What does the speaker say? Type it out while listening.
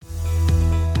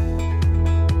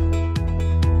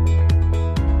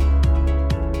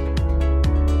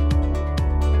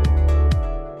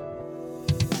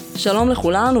שלום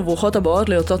לכולן וברוכות הבאות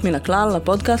ליוצאות מן הכלל,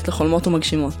 לפודקאסט לחולמות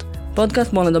ומגשימות.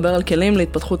 פודקאסט בו נדבר על כלים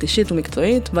להתפתחות אישית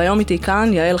ומקצועית, והיום איתי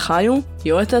כאן יעל חיו,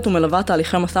 יועצת ומלווה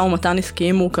תהליכי משא ומתן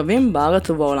עסקיים מורכבים בארץ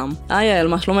ובעולם. היי יעל,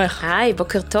 מה שלומך? היי,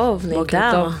 בוקר טוב, נהדר.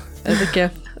 בוקר טוב, איזה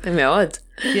כיף. מאוד.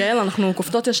 יעל, אנחנו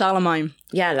קופצות ישר למים.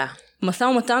 יאללה. משא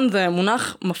ומתן זה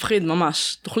מונח מפחיד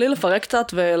ממש. תוכלי לפרק קצת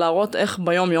ולהראות איך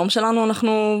ביום יום שלנו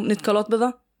אנחנו נתקלות בזה?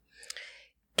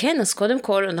 כן, אז קודם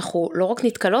כל אנחנו לא רק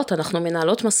נתקלות, אנחנו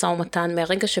מנהלות משא ומתן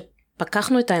מהרגע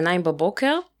שפקחנו את העיניים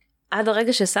בבוקר, עד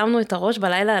הרגע ששמנו את הראש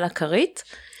בלילה על הכרית,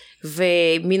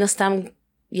 ומן הסתם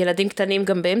ילדים קטנים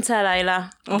גם באמצע הלילה,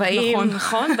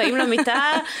 נכון, באים למיטה,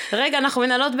 רגע, אנחנו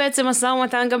מנהלות בעצם משא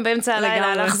ומתן גם באמצע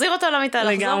הלילה, להחזיר אותו למיטה,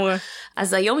 לחזור.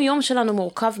 אז היום יום שלנו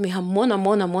מורכב מהמון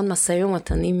המון המון משאים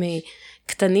ומתנים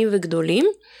קטנים וגדולים.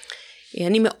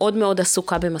 אני מאוד מאוד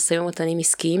עסוקה במשאים ומתנים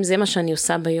עסקיים, זה מה שאני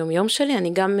עושה ביום יום שלי,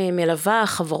 אני גם מלווה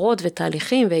חברות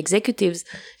ותהליכים ואקזקיוטיבס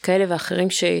כאלה ואחרים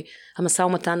שהמשא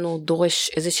ומתן הוא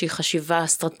דורש איזושהי חשיבה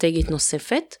אסטרטגית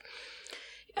נוספת.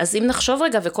 אז אם נחשוב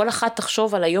רגע וכל אחת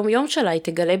תחשוב על היום יום שלה, היא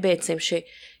תגלה בעצם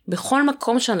שבכל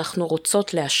מקום שאנחנו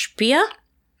רוצות להשפיע,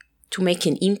 to make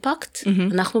an impact,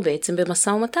 אנחנו בעצם במשא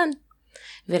ומתן.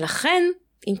 ולכן,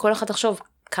 אם כל אחת תחשוב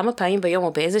כמה פעמים ביום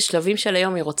או באיזה שלבים של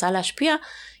היום היא רוצה להשפיע,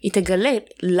 היא תגלה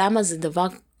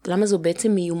למה זו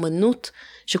בעצם מיומנות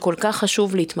שכל כך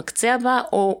חשוב להתמקצע בה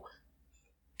או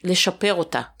לשפר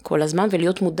אותה כל הזמן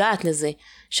ולהיות מודעת לזה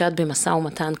שאת במשא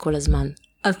ומתן כל הזמן.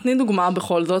 אז תני דוגמה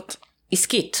בכל זאת.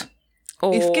 עסקית.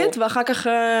 עסקית ואחר כך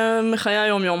מחיי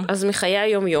היום-יום. אז מחיי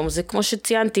היום-יום זה כמו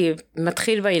שציינתי,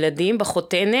 מתחיל בילדים,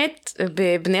 בחותנת,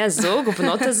 בבני הזוג או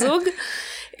בנות הזוג.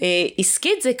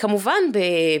 עסקית זה כמובן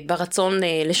ברצון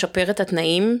לשפר את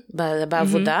התנאים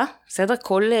בעבודה, בסדר?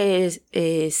 כל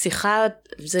שיחה,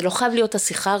 זה לא חייב להיות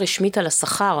השיחה הרשמית על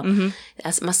השכר.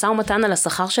 אז משא ומתן על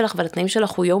השכר שלך ועל התנאים שלך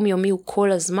הוא יומיומי, הוא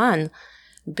כל הזמן.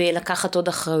 בלקחת עוד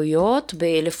אחריות,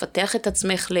 בלפתח את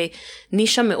עצמך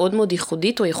לנישה מאוד מאוד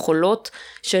ייחודית, או יכולות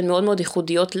שהן מאוד מאוד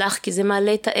ייחודיות לך, כי זה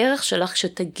מעלה את הערך שלך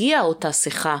שתגיע אותה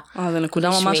שיחה. זה נקודה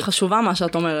ממש חשובה מה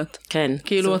שאת אומרת. כן.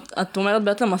 כאילו, את אומרת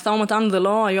בעצם, משא ומתן זה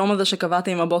לא היום הזה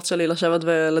שקבעתי עם הבוס שלי לשבת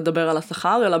ולדבר על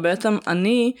השכר, אלא בעצם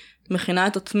אני מכינה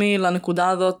את עצמי לנקודה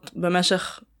הזאת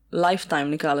במשך lifetime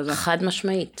נקרא לזה. חד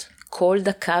משמעית. כל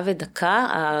דקה ודקה,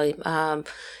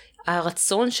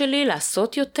 הרצון שלי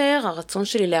לעשות יותר, הרצון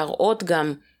שלי להראות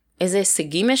גם איזה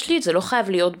הישגים יש לי, זה לא חייב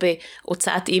להיות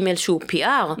בהוצאת אימייל שהוא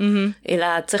PR, אלא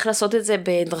צריך לעשות את זה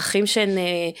בדרכים שהן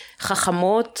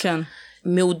חכמות, כן.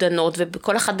 מעודנות,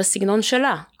 וכל אחת בסגנון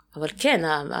שלה. אבל כן,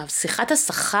 שיחת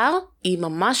השכר היא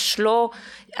ממש לא,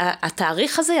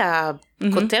 התאריך הזה,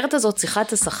 הכותרת הזאת,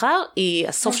 שיחת השכר, היא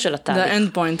הסוף של התאריך. זה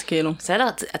end point כאילו. בסדר?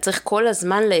 צריך כל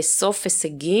הזמן לאסוף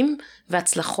הישגים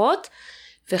והצלחות,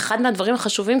 ואחד מהדברים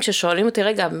החשובים כששואלים אותי,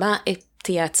 רגע,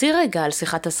 תייעצי רגע על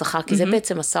שיחת השכר, כי זה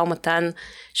בעצם משא ומתן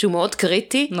שהוא מאוד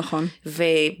קריטי. נכון.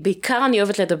 ובעיקר אני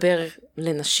אוהבת לדבר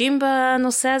לנשים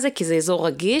בנושא הזה, כי זה אזור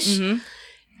רגיש.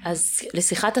 אז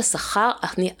לשיחת השכר,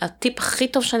 הטיפ הכי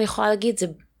טוב שאני יכולה להגיד, זה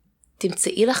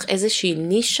תמצאי לך איזושהי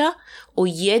נישה, או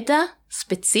ידע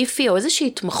ספציפי, או איזושהי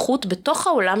התמחות בתוך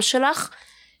העולם שלך,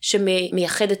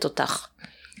 שמייחדת אותך.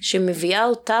 שמביאה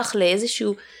אותך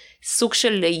לאיזשהו סוג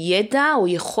של ידע או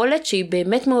יכולת שהיא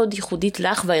באמת מאוד ייחודית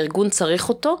לך והארגון צריך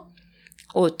אותו,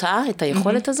 או אותה, את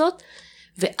היכולת הזאת,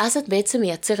 ואז את בעצם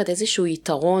מייצרת איזשהו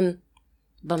יתרון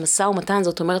במשא ומתן,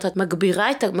 זאת אומרת, את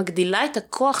מגדילה את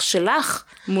הכוח שלך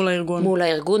מול הארגון. מול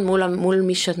הארגון, מול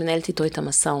מי שאת מנהלת איתו את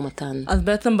המשא ומתן. אז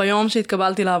בעצם ביום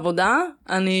שהתקבלתי לעבודה,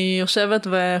 אני יושבת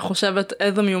וחושבת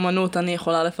איזו מיומנות אני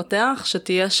יכולה לפתח,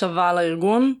 שתהיה שווה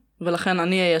לארגון, ולכן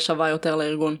אני אהיה שווה יותר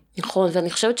לארגון. נכון,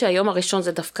 ואני חושבת שהיום הראשון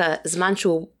זה דווקא זמן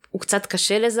שהוא קצת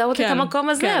קשה לזהות את המקום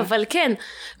הזה, כן. אבל כן,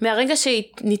 מהרגע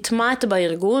שנטמעת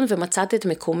בארגון ומצאת את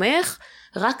מקומך,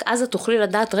 רק אז את תוכלי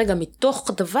לדעת, רגע, מתוך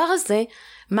הדבר הזה,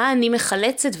 מה אני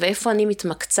מחלצת ואיפה אני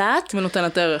מתמקצעת.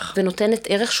 ונותנת ערך. ונותנת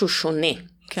ערך שהוא שונה.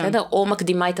 כן. בסדר? או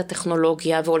מקדימה את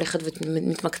הטכנולוגיה והולכת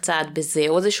ומתמקצעת בזה,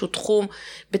 או איזשהו תחום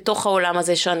בתוך העולם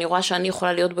הזה שאני רואה שאני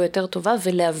יכולה להיות בו יותר טובה,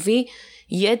 ולהביא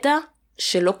ידע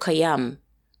שלא קיים.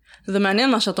 זה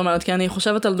מעניין מה שאת אומרת, כי אני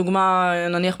חושבת על דוגמה,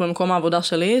 נניח במקום העבודה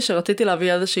שלי, שרציתי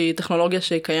להביא איזושהי טכנולוגיה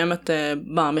שהיא קיימת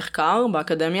במחקר,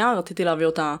 באקדמיה, רציתי להביא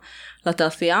אותה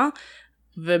לתעשייה,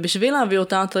 ובשביל להביא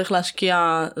אותה צריך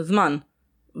להשקיע זמן,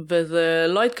 וזה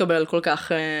לא יתקבל כל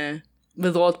כך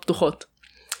בזרועות פתוחות.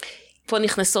 פה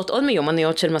נכנסות עוד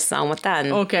מיומנויות של משא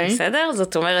ומתן. אוקיי. בסדר?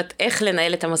 זאת אומרת, איך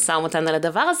לנהל את המשא ומתן על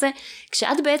הדבר הזה,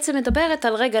 כשאת בעצם מדברת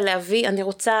על רגע אני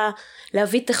רוצה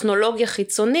להביא טכנולוגיה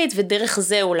חיצונית, ודרך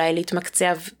זה אולי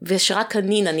להתמקצע, ושרק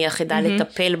אני נניח ידע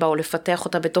לטפל בה, או לפתח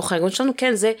אותה בתוך הארגון שלנו,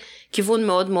 כן, זה כיוון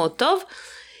מאוד מאוד טוב.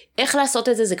 איך לעשות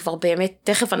את זה, זה כבר באמת,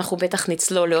 תכף אנחנו בטח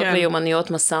נצלול לעוד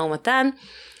מיומנויות משא ומתן,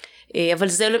 אבל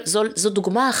זו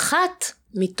דוגמה אחת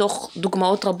מתוך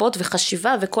דוגמאות רבות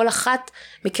וחשיבה, וכל אחת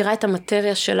מכירה את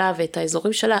המטריה שלה ואת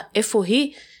האזורים שלה, איפה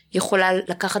היא יכולה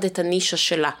לקחת את הנישה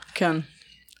שלה. כן.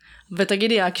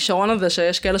 ותגידי, הכישרון הזה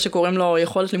שיש כאלה שקוראים לו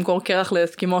יכולת למכור קרח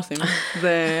לאסקימוסים,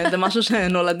 זה משהו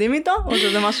שנולדים איתו, או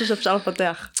שזה משהו שאפשר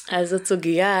לפתח? אז זאת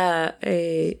סוגיה,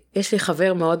 יש לי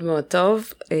חבר מאוד מאוד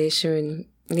טוב,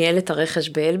 שניהל את הרכש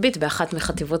באלביט, באחת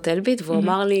מחטיבות אלביט, והוא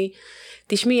אמר לי,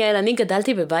 תשמעי יעל, אני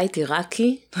גדלתי בבית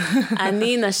עיראקי,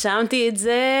 אני נשמתי את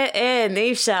זה,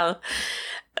 אי אפשר.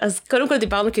 אז קודם כל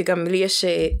דיברנו, כי גם לי יש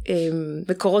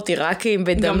מקורות עיראקיים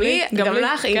בדמי, גם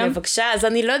לך, הנה בבקשה, אז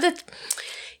אני לא יודעת,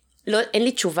 אין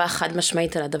לי תשובה חד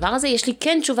משמעית על הדבר הזה, יש לי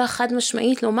כן תשובה חד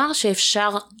משמעית לומר שאפשר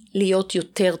להיות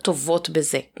יותר טובות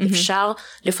בזה, אפשר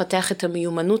לפתח את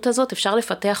המיומנות הזאת, אפשר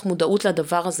לפתח מודעות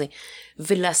לדבר הזה,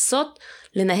 ולעשות,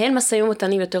 לנהל משאים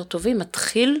ומתנים יותר טובים,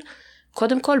 מתחיל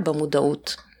קודם כל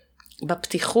במודעות,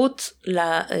 בפתיחות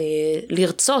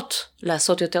לרצות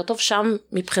לעשות יותר טוב, שם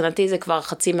מבחינתי זה כבר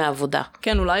חצי מהעבודה.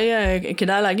 כן, אולי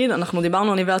כדאי להגיד, אנחנו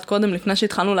דיברנו אני ואת קודם לפני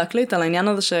שהתחלנו להקליט על העניין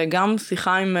הזה שגם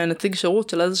שיחה עם נציג שירות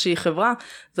של איזושהי חברה,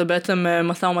 זה בעצם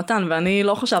משא ומתן, ואני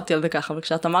לא חשבתי על זה ככה,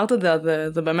 וכשאת אמרת את זה, אז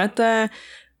זה באמת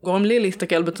גורם לי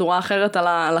להסתכל בצורה אחרת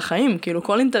על החיים, כאילו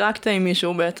כל אינטראקציה עם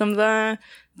מישהו בעצם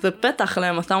זה פתח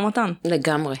למשא ומתן.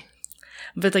 לגמרי.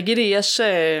 ותגידי,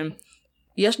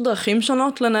 יש דרכים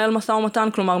שונות לנהל משא ומתן,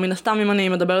 כלומר מן הסתם אם אני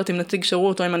מדברת עם נציג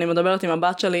שירות, או אם אני מדברת עם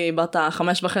הבת שלי, בת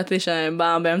ה5.5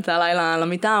 שבאה באמצע הלילה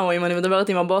למיטה, או אם אני מדברת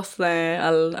עם הבוס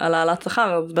על העלאת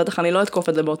שכר, אז בטח אני לא אתקוף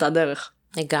את זה באותה דרך.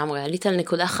 לגמרי, עלית על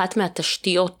נקודה אחת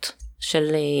מהתשתיות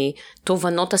של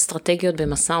תובנות אסטרטגיות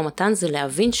במשא ומתן, זה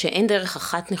להבין שאין דרך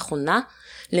אחת נכונה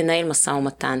לנהל משא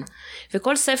ומתן.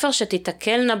 וכל ספר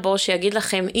שתתקלנה בו, שיגיד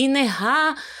לכם, הנה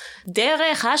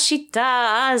הדרך,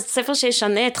 השיטה, הספר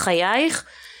שישנה את חייך,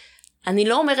 אני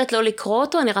לא אומרת לא לקרוא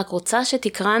אותו, אני רק רוצה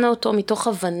שתקראנה אותו מתוך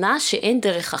הבנה שאין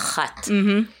דרך אחת.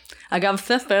 אגב,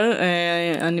 ספר,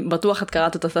 אני בטוח את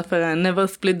קראת את הספר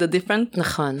Never Split the Different.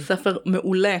 נכון. ספר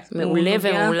מעולה. מעולה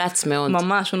ומומלץ מאוד.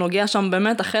 ממש, הוא נוגע שם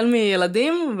באמת החל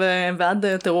מילדים ועד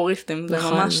טרוריסטים. נכון.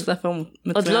 זה ממש ספר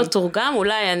מצוין. עוד לא תורגם,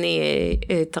 אולי אני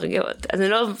תרגם. אני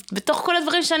לא, בתוך כל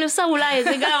הדברים שאני עושה, אולי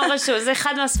זה גם משהו, זה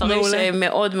אחד מהספרים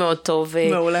שמאוד מאוד טוב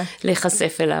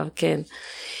להיחשף אליו, כן.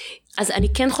 אז אני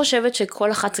כן חושבת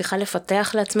שכל אחת צריכה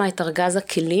לפתח לעצמה את ארגז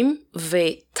הכלים,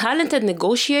 ו-talented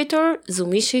negotiator זו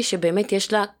מישהי שבאמת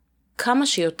יש לה כמה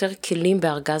שיותר כלים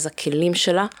בארגז הכלים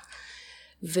שלה,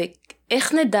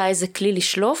 ואיך נדע איזה כלי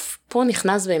לשלוף? פה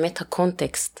נכנס באמת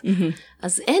הקונטקסט.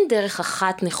 אז אין דרך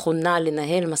אחת נכונה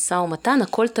לנהל משא ומתן,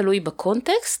 הכל תלוי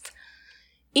בקונטקסט.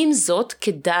 עם זאת,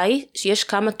 כדאי שיש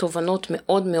כמה תובנות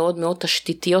מאוד מאוד מאוד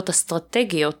תשתיתיות,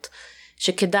 אסטרטגיות,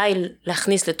 שכדאי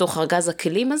להכניס לתוך ארגז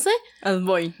הכלים הזה. אז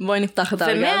בואי נפתח את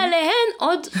הארגז. ומעליהן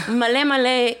עוד מלא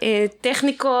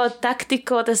טכניקות,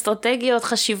 טקטיקות, אסטרטגיות,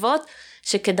 חשיבות,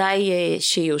 שכדאי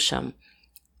שיהיו שם.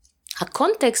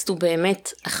 הקונטקסט הוא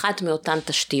באמת אחת מאותן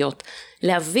תשתיות.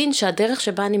 להבין שהדרך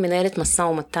שבה אני מנהלת משא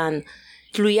ומתן,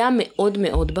 תלויה מאוד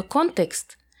מאוד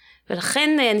בקונטקסט.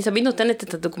 ולכן אני תמיד נותנת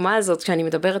את הדוגמה הזאת, כשאני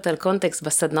מדברת על קונטקסט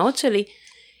בסדנאות שלי,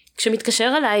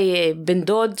 כשמתקשר אליי בן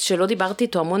דוד שלא דיברתי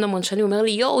איתו המון שנים, הוא אומר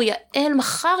לי, יעל,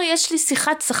 מחר יש לי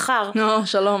שיחת שכר.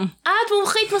 שלום. את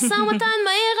מומחית משא ומתן,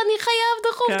 מהר, אני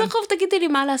חייב, דחוף, תגידי לי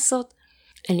מה לעשות.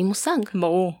 אין לי מושג.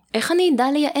 ברור. איך אני אדע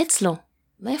לייעץ לו?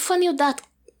 מאיפה אני יודעת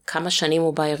כמה שנים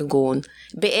הוא בארגון?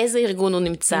 באיזה ארגון הוא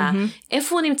נמצא?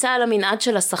 איפה הוא נמצא על המנעד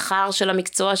של השכר, של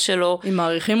המקצוע שלו? אם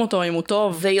מעריכים אותו, אם הוא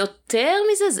טוב. ויותר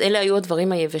מזה, אלה היו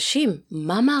הדברים היבשים.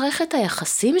 מה מערכת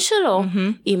היחסים שלו?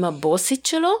 עם הבוסית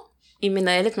שלו? עם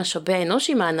מנהלת משאבי האנוש,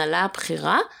 עם ההנהלה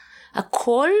הבכירה?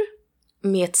 הכל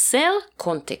מייצר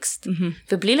קונטקסט.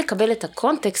 ובלי לקבל את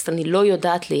הקונטקסט, אני לא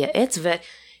יודעת לייעץ,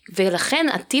 ולכן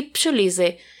הטיפ שלי זה,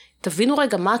 תבינו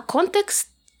רגע מה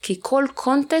הקונטקסט, כי כל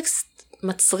קונטקסט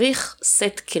מצריך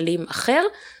סט כלים אחר,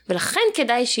 ולכן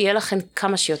כדאי שיהיה לכם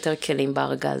כמה שיותר כלים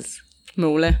בארגז.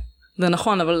 מעולה. זה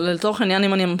נכון, אבל לצורך העניין,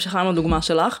 אם אני ממשיכה עם הדוגמה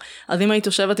שלך, אז אם היית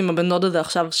יושבת עם הבן דוד הזה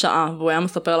עכשיו שעה, והוא היה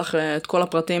מספר לך את כל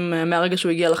הפרטים מהרגע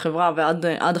שהוא הגיע לחברה, ועד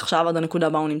עכשיו, עד הנקודה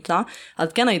בה הוא נמצא,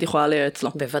 אז כן הייתי יכולה לייעץ לו.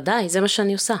 בוודאי, זה מה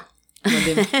שאני עושה.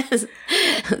 מדהים.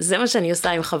 זה מה שאני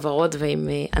עושה עם חברות ועם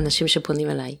אנשים שפונים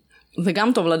אליי. זה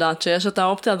גם טוב לדעת שיש את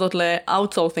האופציה הזאת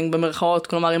ל-outsourcing במרכאות,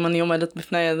 כלומר אם אני עומדת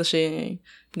בפני איזושהי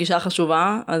פגישה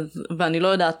חשובה, ואני לא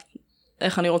יודעת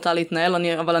איך אני רוצה להתנהל,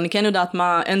 אבל אני כן יודעת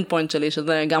מה ה-end point שלי,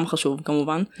 שזה גם חשוב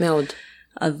כמובן. מאוד.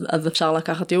 אז אפשר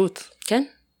לקחת ייעוץ. כן.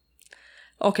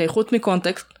 אוקיי, חוץ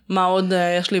מקונטקסט, מה עוד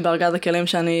יש לי בארגז הכלים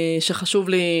שחשוב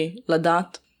לי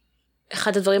לדעת?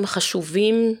 אחד הדברים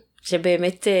החשובים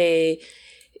שבאמת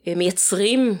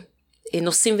מייצרים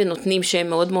נושאים ונותנים שהם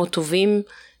מאוד מאוד טובים,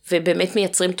 ובאמת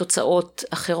מייצרים תוצאות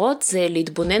אחרות, זה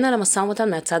להתבונן על המשא ומתן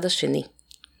מהצד השני.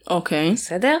 אוקיי.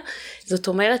 בסדר? זאת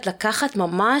אומרת, לקחת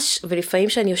ממש, ולפעמים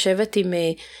שאני יושבת עם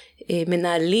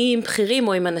מנהלים בכירים,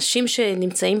 או עם אנשים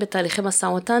שנמצאים בתהליכי משא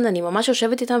ומתן, אני ממש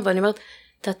יושבת איתם, ואני אומרת,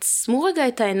 תעצמו רגע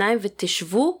את העיניים,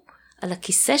 ותשבו על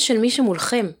הכיסא של מי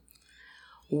שמולכם.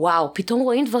 וואו, פתאום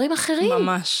רואים דברים אחרים.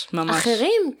 ממש, ממש.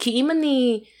 אחרים, כי אם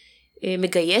אני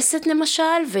מגייסת למשל,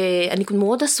 ואני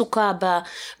מאוד עסוקה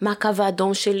במה הקו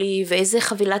האדום שלי, ואיזה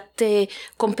חבילת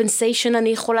compensation אני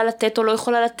יכולה לתת או לא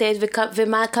יכולה לתת,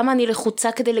 וכמה אני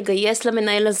לחוצה כדי לגייס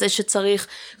למנהל הזה שצריך,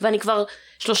 ואני כבר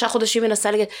 3 חודשים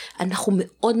מנסה לגייס, אנחנו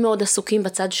מאוד מאוד עסוקים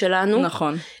בצד שלנו,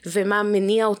 נכון. ומה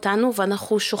מניע אותנו,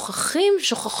 ואנחנו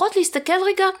שוכחות להסתכל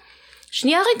רגע,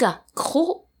 שנייה רגע,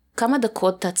 קחו כמה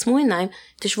דקות, תעצמו עיניים,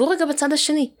 תשבו רגע בצד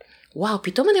השני. וואו,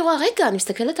 פתאום אני רואה, רגע, אני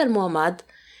מסתכלת על מועמד,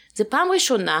 זה פעם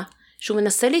ראשונה שהוא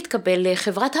מנסה להתקבל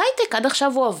לחברת הייטק, עד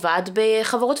עכשיו הוא עבד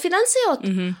בחברות פיננסיות.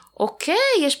 אוקיי,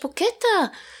 יש פה קטע.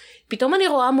 פתאום אני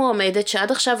רואה מועמדת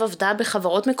שעד עכשיו עבדה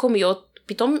בחברות מקומיות,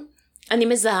 פתאום אני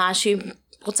מזהה שהיא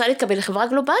רוצה להתקבל לחברה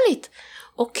גלובלית.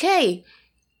 אוקיי.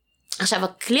 עכשיו,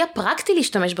 הכלי הפרקטי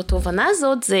להשתמש בתובנה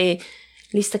הזאת, זה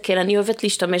להסתכל, אני אוהבת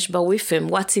להשתמש בוויפם,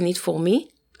 what's in it for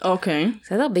me. אוקיי.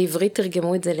 בסדר? בעברית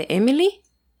תרגמו את זה לאמילי.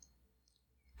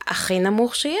 הכי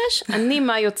נמוך שיש, אני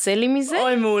מה יוצא לי מזה?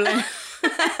 אוי, מעולה.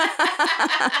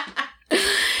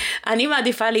 אני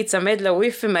מעדיפה להיצמד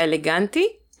לוויפם האלגנטי.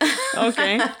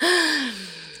 אוקיי.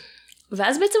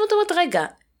 ואז בעצם אתה אומרת, רגע,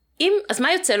 אז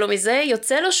מה יוצא לו מזה?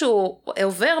 יוצא לו שהוא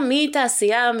עובר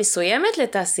מתעשייה מסוימת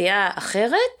לתעשייה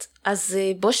אחרת, אז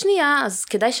בוא שנייה, אז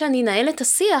כדאי שאני אנהל את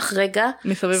השיח רגע,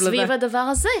 סביב הדבר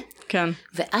הזה. כן.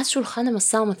 ואז שולחן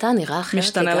המשא ומתן נראה אחרת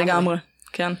משתנה לגמרי.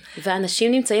 כן.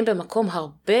 ואנשים נמצאים במקום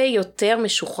הרבה יותר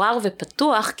משוחרר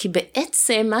ופתוח, כי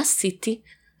בעצם מה עשיתי?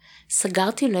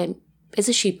 סגרתי להם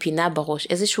איזושהי פינה בראש,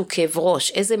 איזשהו כאב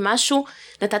ראש, איזה משהו,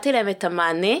 נתתי להם את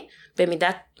המענה,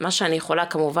 במידת מה שאני יכולה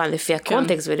כמובן, לפי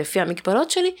הקונטקסט ולפי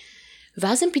המגבלות שלי,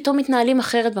 ואז הם פתאום מתנהלים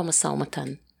אחרת במשא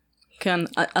ומתן. כן,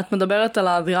 את מדברת על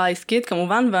הזירה העסקית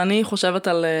כמובן, ואני חושבת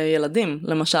על ילדים,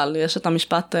 למשל, יש את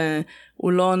המשפט,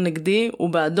 הוא לא נגדי, הוא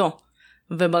בעדו.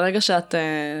 וברגע שאת,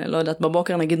 לא יודעת,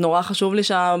 בבוקר נגיד נורא חשוב לי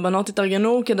שהבנות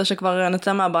יתארגנו כדי שכבר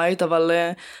נצא מהבית, אבל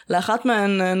לאחת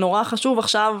מהן נורא חשוב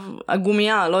עכשיו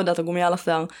הגומיה, לא יודעת, הגומיה על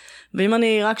השיער. ואם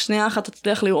אני רק שנייה אחת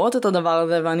אצליח לראות את הדבר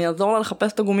הזה ואני אעזור לה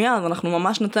לחפש את הגומיה, אז אנחנו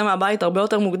ממש נצא מהבית הרבה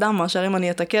יותר מוקדם מאשר אם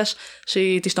אני אתעקש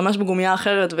שהיא תשתמש בגומיה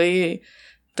אחרת והיא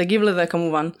תגיב לזה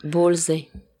כמובן. בול זה.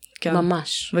 כן.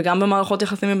 ממש. וגם במערכות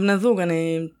יחסים עם בני זוג,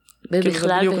 כאילו זה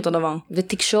בדיוק אותו דבר.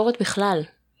 ותקשורת בכלל.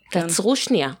 כן. תעצרו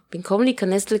שנייה, במקום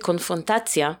להיכנס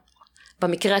לקונפרונטציה,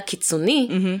 במקרה הקיצוני,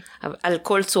 על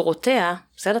כל צורותיה,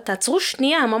 בסדר? תעצרו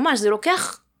שנייה, ממש, זה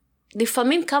לוקח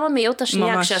לפעמים כמה מאיות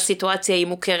השנייה, ממש. כשהסיטואציה היא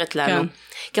מוכרת לנו. כן.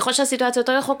 ככל שהסיטואציה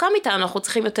יותר רחוקה מאיתנו, אנחנו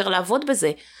צריכים יותר לעבוד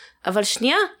בזה. אבל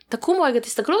שנייה, תקומו רגע,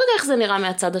 תסתכלו רגע איך זה נראה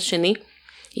מהצד השני,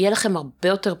 יהיה לכם הרבה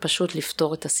יותר פשוט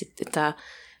לפתור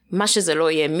מה שזה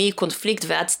לא יהיה, מקונפליקט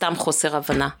ועד סתם חוסר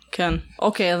הבנה. כן.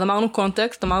 אוקיי, אז אמרנו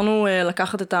קונטקסט, אמרנו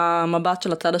לקחת את המבט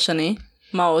של הצד השני.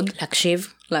 מה עוד?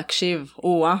 להקשיב.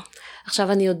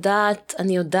 עכשיו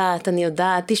אני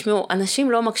יודעת, תשמעו,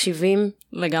 אנשים לא מקשיבים.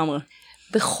 לגמרי.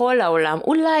 בכל העולם,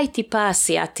 אולי טיפה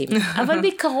אסיאטים, אבל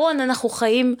בעיקרון אנחנו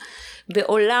חיים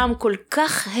בעולם כל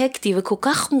כך הקטי וכל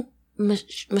כך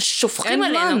שופכים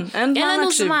עלינו.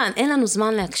 אין לנו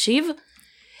זמן להקשיב.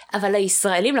 אבל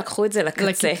הישראלים לקחו את זה לקצה.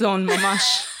 לקיצון,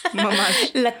 ממש,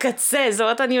 ממש. לקצה, זאת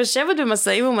אומרת, אני יושבת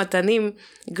במשאים ומתנים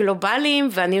גלובליים,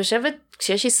 ואני יושבת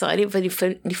כשיש ישראלים,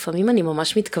 ולפעמים אני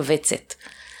ממש מתכווצת.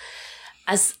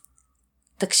 אז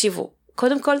תקשיבו,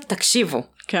 קודם כל תקשיבו.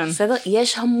 כן. בסדר?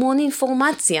 יש המון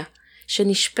אינפורמציה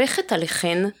שנשפכת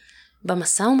עליכן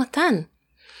במשא ומתן.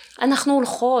 אנחנו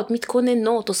הולכות,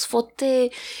 מתכוננות, אוספות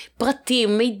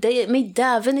פרטים,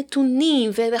 מידע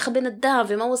ונתונים, ואיך הבן אדם,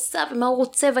 ומה הוא עושה, ומה הוא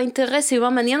רוצה, והאינטרסים, ומה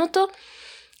מעניין אותו.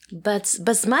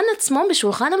 בזמן עצמו,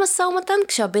 בשולחן המשא ומתן,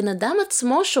 כשהבן אדם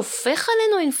עצמו שופך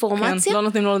עלינו אינפורמציה, כן, לא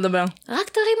נותנים לו לדבר. רק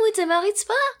תרימו את זה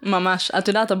מהרצפה. ממש. את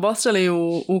יודעת, הבוס שלי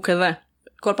הוא כזה.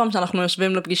 כל פעם שאנחנו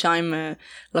יושבים לפגישה עם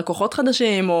לקוחות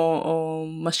חדשים, או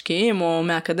משקיעים, או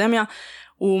מהאקדמיה,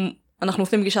 אנחנו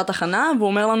עושים פגישת הכנה, והוא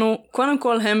אומר לנו, קודם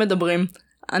כל הם מדברים.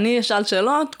 אני אשאל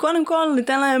שאלות, קודם כל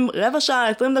ניתן להם 15 שעה,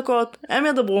 20 דקות, הם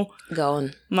ידברו. גאון.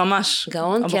 ממש.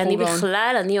 גאון, כי אני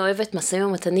בכלל, אני אוהבת משאים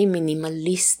ומתנים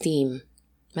מינימליסטיים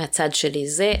מהצד שלי.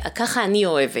 זה, ככה אני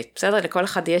אוהבת. בסדר? לכל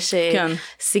אחד יש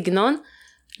סגנון.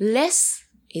 less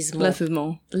is more. less is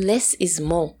more. less is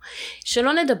more.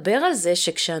 שלא נדבר על זה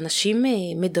שכשאנשים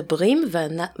מדברים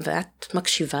ואת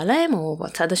מקשיבה להם, או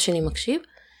הצד השני מקשיב,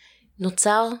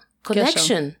 נוצר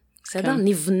connection. בסדר?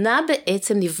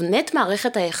 כן. נבנית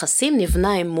מערכת היחסים,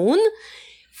 נבנה אמון,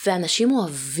 ואנשים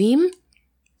אוהבים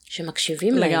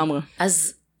שמקשיבים להם. לגמרי.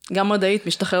 אז גם מדעית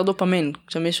משתחרר דופמין.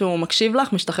 כשמישהו מקשיב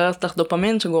לך, משתחרר לך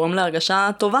דופמין שגורם להרגשה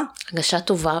טובה. הרגשה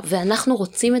טובה, ואנחנו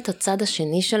רוצים את הצד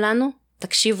השני שלנו.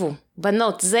 תקשיבו,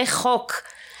 בנות, זה חוק.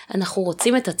 אנחנו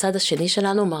רוצים את הצד השני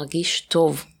שלנו מרגיש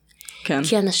טוב. כן.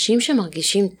 כי אנשים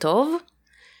שמרגישים טוב,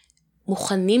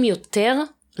 מוכנים יותר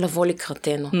לבוא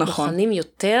לקראתנו. נכון. מוכנים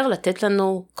יותר לתת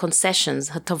לנו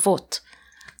concessions, הטבות.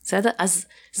 בסדר? אז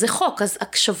זה חוק. אז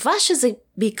הקשבה שזה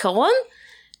בעיקרון,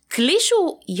 כלי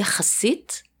שהוא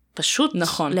יחסית, פשוט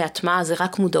נכון. להטמעה, זה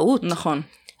רק מודעות. נכון.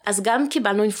 אז גם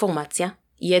קיבלנו אינפורמציה,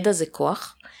 ידע זה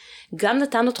כוח, גם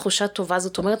נתנו תחושה טובה,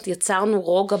 זאת אומרת, יצרנו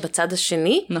רוגע בצד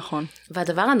השני. נכון.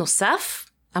 והדבר הנוסף,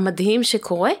 המדהים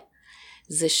שקורה,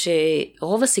 זה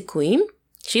שרוב הסיכויים,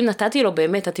 שאם נתתי לו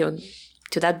באמת, את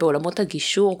יודעת, בעולמות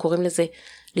הגישור, קוראים לזה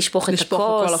לשפוך את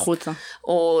הכוס, הכל החוצה.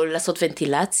 או לעשות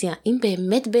ונטילציה. אם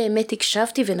באמת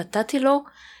הקשבתי ונתתי לו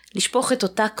לשפוך את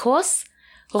אותה כוס,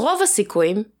 רוב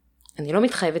הסיכויים, אני לא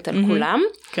מתחייבת על כולם,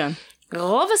 כן.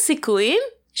 רוב הסיכויים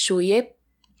שהוא יהיה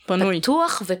פנוי.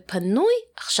 פתוח ופנוי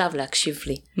עכשיו להקשיב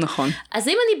לי. נכון. אז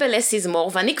אם אני בלס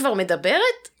יזמור ואני כבר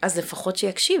מדברת, אז לפחות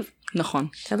שיקשיב. נכון.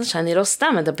 בסדר שאני לא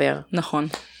סתם מדבר. נכון.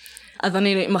 אז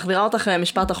אני מחזירה אותך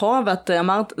משפט אחורה, ואת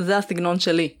אמרת, זה הסגנון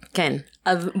שלי. כן.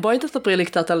 אז בואי תספרי לי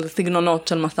קצת על סגנונות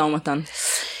של משא ומתן.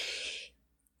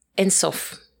 אין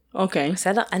סוף. אוקיי.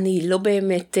 בסדר? אני לא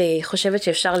באמת חושבת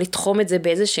שאפשר לתחום את זה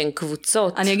באיזה שהן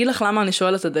קבוצות. אני אגיד לך למה אני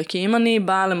שואלת את זה, כי אם אני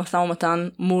באה למשא ומתן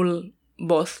מול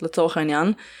בוס, לצורך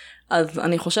העניין, אז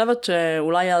אני חושבת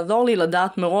שאולי יעזור לי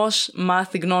לדעת מראש מה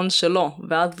הסגנון שלו,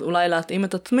 ואז אולי להתאים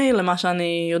את עצמי למה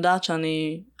שאני יודעת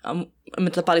שאני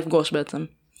מצפה לפגוש בעצם.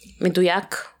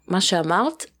 מדויק מה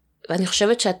שאמרת, ואני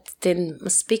חושבת שאתן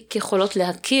מספיק יכולות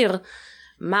להכיר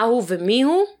מהו ומי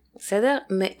הוא, בסדר?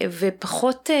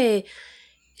 ופחות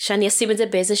שאני אשים את זה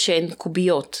באיזה שהן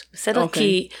קוביות, בסדר? אוקיי.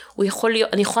 כי הוא יכול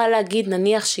להיות, אני יכולה להגיד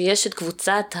נניח שיש את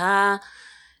קבוצת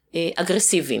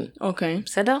האגרסיביים. אוקיי.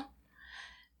 בסדר?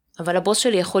 אבל הבוס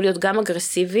שלי יכול להיות גם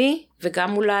אגרסיבי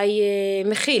וגם אולי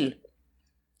מכיל.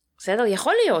 בסדר?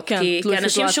 יכול להיות, כן, כי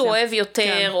אנשים שהוא אוהב יותר,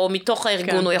 כן. או מתוך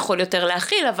הארגון כן. הוא יכול יותר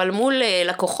להכיל, אבל מול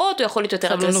לקוחות הוא יכול להיות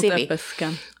יותר אגרסיבי. אפס, כן.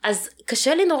 אז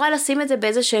קשה לי נורא לשים את זה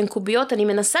באיזה שהן קוביות, אני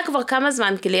מנסה כבר כמה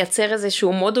זמן לייצר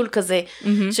איזשהו מודול כזה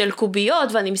של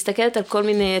קוביות, ואני מסתכלת על כל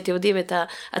מיני, אתם יודעים, את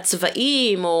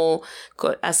הצבעים, או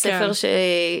הספר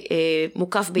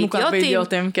שמוקף באידיוטים. מוקף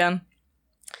באידיוטים, כן.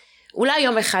 אולי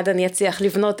יום אחד אני אצליח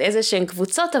לבנות איזה שהן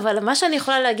קבוצות, אבל מה שאני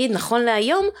יכולה להגיד נכון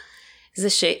להיום, זה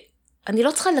שאני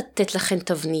לא צריכה לתת לכם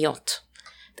תבניות.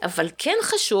 אבל כן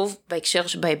חשוב,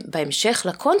 בהמשך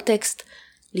לקונטקסט,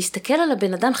 להסתכל על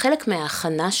הבן אדם, חלק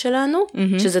מההכנה שלנו,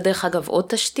 שזה דרך אגב עוד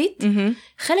תשתית,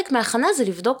 חלק מההכנה זה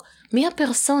לבדוק מי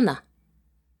הפרסונה.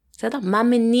 בסדר? מה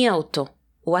מניע אותו?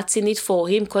 What's in it for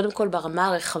him, קודם כל ברמה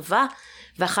הרחבה,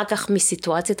 ואחר כך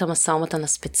מסיטואציית המשא ומתן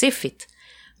הספציפית.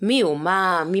 מי הוא?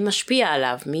 מי משפיע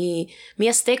עליו? מי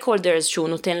הסטייק הולדרס שהוא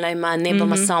נותן להם מענה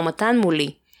במשא ומתן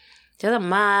מולי? אתה יודע,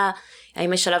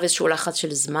 האם יש עליו איזשהו לחץ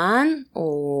של זמן,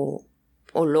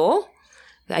 או לא?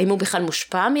 האם הוא בכלל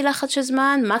מושפע מלחץ של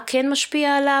זמן? מה כן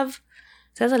משפיע עליו?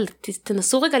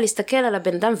 תנסו רגע להסתכל על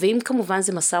הבן אדם, ואם כמובן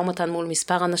זה משא ומתן מול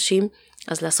מספר אנשים,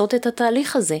 אז לעשות את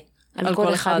התהליך הזה, על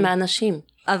כל אחד מהאנשים.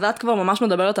 אז את כבר ממש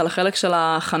מדברת על החלק של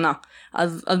ההכנה.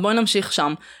 אז בואי נמשיך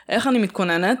שם. איך אני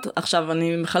מתכוננת? עכשיו,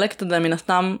 אני מחלקת את זה מן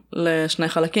הסתם לשני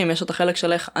חלקים. יש את החלק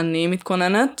של איך אני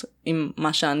מתכוננת, עם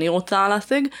מה שאני רוצה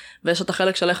להשיג, ויש את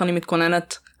החלק של איך אני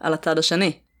מתכוננת על הצד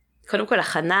השני. קודם כל,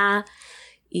 הכנה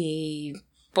היא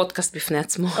פודקאסט בפני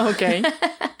עצמו. אוקיי.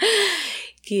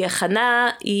 כי הכנה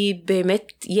היא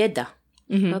באמת ידע.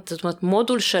 זאת אומרת,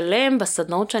 מודול שלם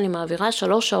בסדנאות שאני מעבירה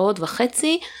 3.5 שעות,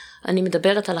 אני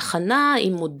מדברת על הכנה,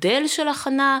 עם מודל של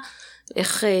הכנה,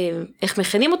 איך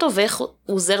מכינים אותו, ואיך הוא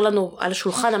עוזר לנו על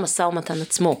שולחן המשא ומתן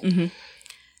עצמו.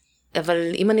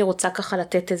 אבל אם אני רוצה ככה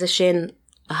לתת איזה שהן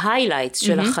ההיילייטס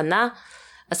של הכנה,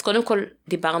 אז קודם כל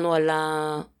דיברנו על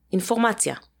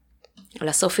האינפורמציה.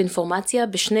 לאסוף אינפורמציה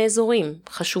בשני אזורים,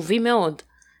 חשובים מאוד.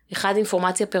 אחד,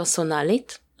 אינפורמציה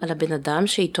פרסונלית, על הבן אדם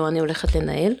שאיתו אני הולכת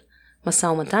לנהל משא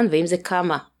ומתן, ואם זה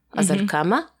כמה, אז על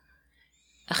כמה.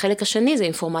 החלק השני זה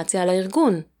אינפורמציה על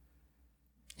הארגון.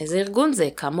 איזה ארגון זה?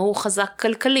 כמה הוא חזק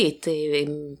כלכלית?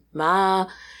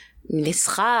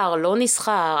 נסחר, לא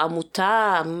נסחר,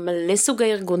 עמותה, מלא סוג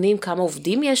הארגונים, כמה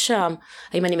עובדים יש שם,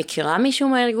 האם אני מכירה מישהו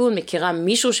מהארגון, מכירה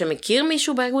מישהו שמכיר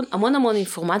מישהו בארגון, המון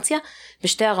אינפורמציה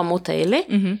בשתי הרמות האלה.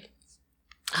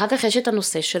 אחר כך יש את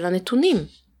הנושא של הנתונים.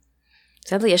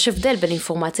 בסדר? יש הבדל בין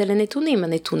אינפורמציה לנתונים.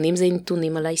 הנתונים זה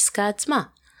נתונים על העסקה עצמה,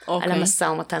 על המשא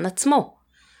ומתן עצמו.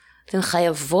 אתן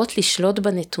חייבות לשלוט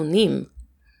בנתונים.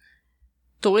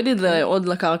 תורידי את זה עוד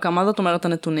לקרקע, מה זאת אומרת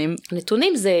הנתונים?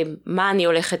 נתונים זה מה אני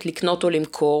הולכת לקנות או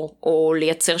למכור, או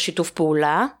לייצר שיתוף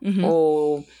פעולה,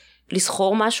 או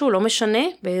לסחור משהו, לא משנה,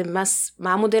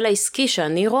 מה המודל העסקי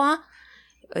שאני רואה,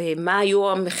 מה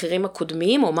היו המחירים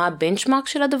הקודמים, או מה הבנצ'מרק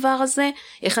של הדבר הזה,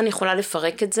 איך אני יכולה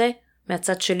לפרק את זה,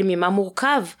 מהצד שלי ממה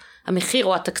מורכב, המחיר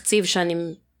או התקציב שאני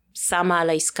שמה על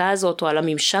העסקה הזאת, או על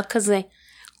הממשק הזה,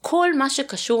 כל מה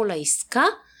שקשור לעסקה,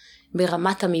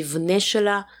 ברמת המבנה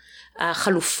שלה,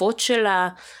 החלופות שלה,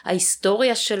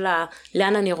 ההיסטוריה שלה,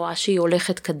 לאן אני רואה שהיא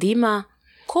הולכת קדימה,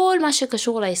 כל מה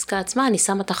שקשור לעסקה עצמה, אני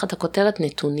שמה תחת הכותרת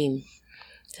נתונים.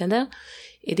 בסדר?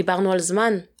 דיברנו על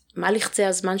זמן, מה לחצי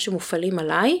הזמן שמופעלים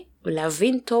עליי,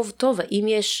 ולהבין טוב טוב, האם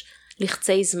יש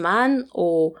לחצי זמן,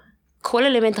 או כל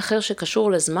אלמנט אחר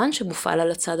שקשור לזמן, שמופעל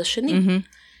על הצד השני.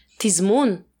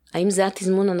 תזמון, האם זה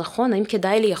התזמון הנכון, האם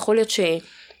כדאי לי, יכול להיות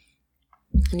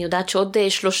אני יודעת שעוד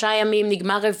 3 ימים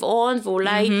נגמר רבעון,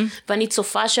 ואולי, ואני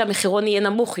צופה שהמחירון יהיה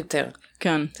נמוך יותר.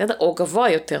 כן. בסדר? או גבוה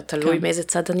יותר, תלוי מאיזה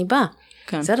צד אני בא.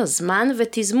 כן. בסדר? זמן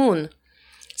ותזמון.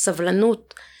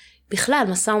 סבלנות. בכלל,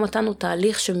 משא ומתן הוא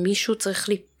תהליך שמישהו צריך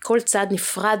כל צד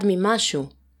נפרד ממשהו.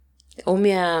 או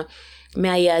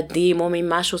מהיעדים, או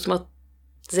ממשהו. זאת אומרת,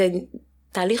 זה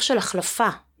תהליך של החלפה.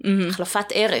 החלפת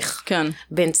ערך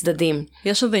בין צדדים.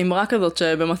 יש איזו אמרה כזאת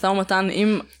שבמשא ומתן,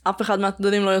 אם אף אחד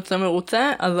מהצדדים לא יוצא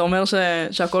מרוצה, אז זה אומר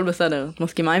שהכל בסדר. את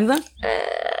מסכימה עם זה?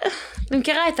 אני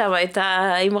מכירה את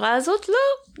האמרה הזאת? לא,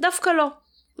 דווקא לא.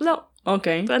 לא.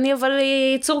 אוקיי. ואני אבל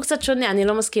ייצור קצת שונה, אני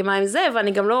לא מסכימה עם זה,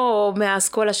 ואני גם לא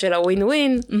מהאסכולה של הווין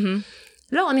ווין.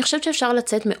 לא, אני חושבת שאפשר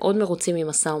לצאת מאוד מרוצים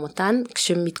ממשא ומתן,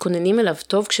 כשמתכוננים אליו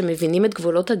טוב, כשמבינים את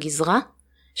גבולות הגזרה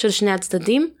של שני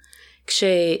הצדדים,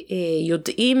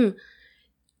 כשיודעים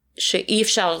שאי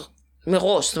אפשר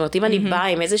מראש, זאת אומרת, אם אני באה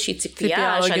עם איזושהי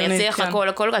ציפייה, שאני אצליח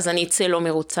הכל, אז אני אצא לא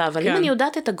מרוצה, אבל אם אני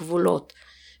יודעת את הגבולות,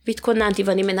 והתכוננתי,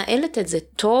 ואני מנהלת את זה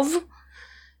טוב,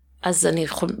 אז אני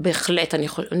בהחלט,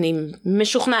 אני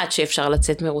משוכנעת שאפשר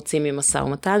לצאת מרוצים ממשא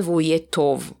ומתן, והוא יהיה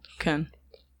טוב. כן.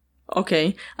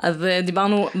 אוקיי, אז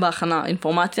דיברנו בהכנה,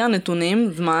 אינפורמציה,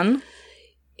 נתונים, זמן.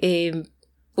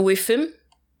 וויפים.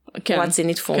 what's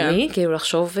in it for me, כאילו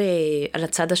לחשוב על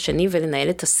הצד השני ולנהל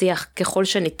את השיח ככל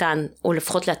שניתן, או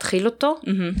לפחות להתחיל אותו,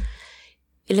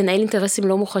 לנהל אינטרסים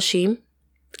לא מוחשיים,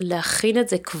 להכין את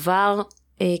זה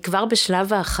כבר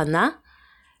בשלב ההכנה,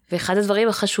 ואחד הדברים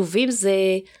החשובים זה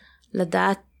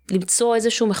לדעת, למצוא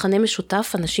איזשהו מכנה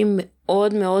משותף, אנשים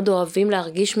מאוד מאוד אוהבים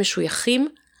להרגיש משויכים,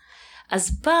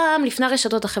 אז פעם, לפני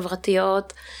הרשתות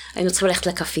החברתיות, היינו צריכים ללכת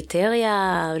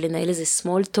לקפיטריה, לנהל איזה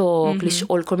small talk,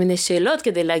 לשאול כל מיני שאלות,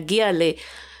 כדי להגיע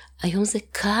היום זה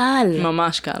קל.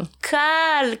 ממש קל.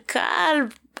 קל.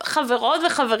 חברות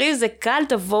וחברים, זה קל,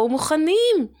 תבואו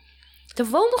מוכנים.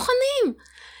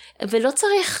 ולא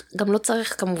צריך, גם לא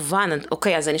צריך כמובן,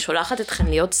 אוקיי, אז אני שולחת אתכם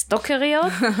להיות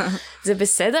סטוקריות, זה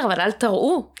בסדר, אבל אל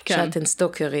תראו שאתן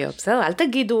סטוקריות, בסדר? אל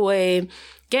תגידו,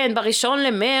 כן, ב1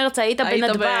 למרץ היית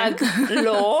בנתב"ג,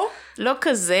 לא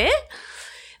כזה,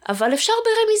 אבל אפשר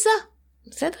ברמיזה,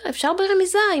 בסדר? אפשר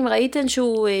ברמיזה, אם ראיתם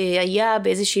שהוא היה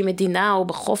באיזושהי מדינה או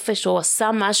בחופש, או עשה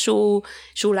משהו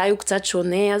שאולי הוא קצת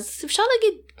שונה, אז אפשר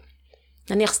להגיד,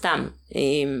 נניח סתם,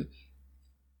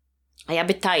 היה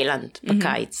בתאילנד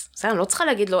בקיץ, בסדר? לא צריכה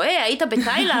להגיד לו, היית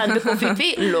בתאילנד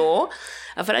בקופיפי, לא,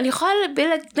 אבל אני יכולה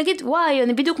להגיד, וואי,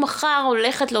 אני בדיוק מחר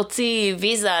הולכת להוציא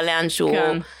ויזה לאנשהו,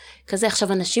 כזה.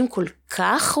 עכשיו אנשים כל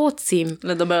כך רוצים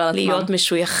לדבר על עצמם, להיות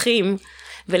משויכים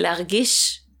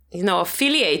ולהרגיש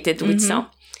affiliated with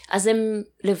some, אז הם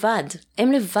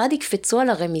לבד יקפצו על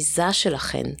הרמיזה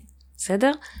שלכם,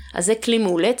 בסדר? אז זה כלי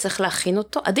מעולה, צריך להכין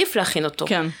אותו, עדיף להכין אותו.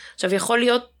 עכשיו יכול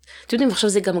להיות, אתם יודעים, עכשיו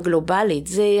זה גם גלובלית,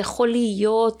 זה יכול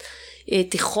להיות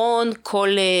תיכון,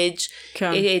 קולג',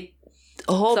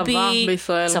 הובי,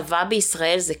 צבא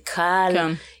בישראל זה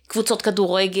קל, קבוצות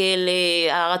כדורגל,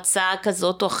 הערצה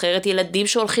כזאת או אחרת, ילדים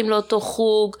שהולכים לאותו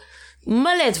חוג,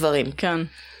 מלא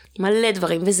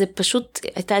דברים, וזה פשוט,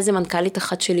 הייתה איזה מנכ"לית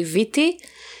אחת שליוויתי,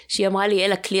 שהיא אמרה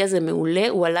לי, הכלי הזה מעולה,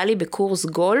 הוא עלה לי בקורס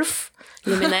גולף,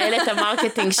 למנהלת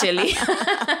המרקטינג שלי.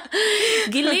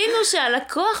 גילינו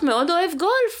שהלקוח מאוד אוהב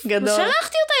גולף,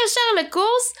 שלחתי אותה ישר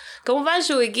לקורס, כמובן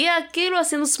שהוא הגיע, כאילו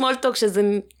עשינו small talk, שזה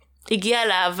הגיע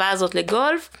לאהבה הזאת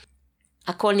לגולף,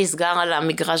 הכל נסגר על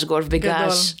המגרש גולף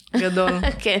בגש. גדול.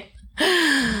 כן.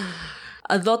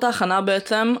 אז זאת ההכנה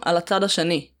בעצם על הצד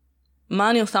השני. מה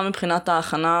אני עושה מבחינת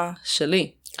ההכנה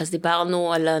שלי? אז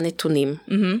דיברנו על הנתונים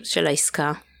של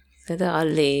העסקה, בסדר?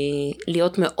 על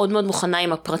להיות מאוד מאוד מוכנה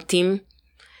עם הפרטים.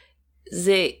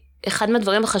 זה אחד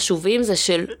מהדברים החשובים, זה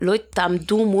שלא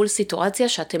תעמדו מול סיטואציה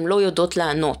שאתם לא יודעות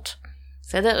לענות.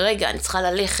 בסדר? רגע, אני צריכה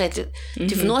ללכת.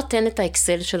 תבנו אתן את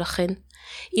האקסל שלכם.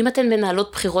 אם אתן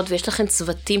מנהלות בחירות ויש לכם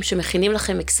צוותים שמכינים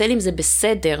לכם אקסלים, זה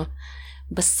בסדר.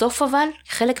 בסוף אבל,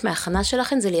 חלק מההכנה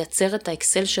שלכם זה לייצר את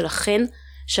האקסל שלכם,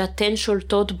 שאתן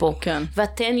שולטות בו. כן.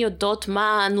 ואתן יודעות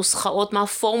מה הנוסחאות, מה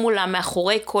הפורמולה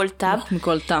מאחורי כל טאב.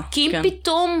 מכל טאב, כי אם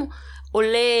פתאום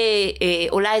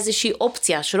עולה איזושהי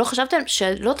אופציה, שלא חשבתם,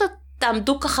 שלא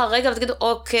תעמדו ככה רגע ותגידו,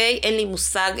 אוקיי, אין לי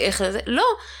מושג איך זה. לא,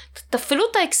 תפעלו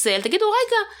את האקסל, תגידו,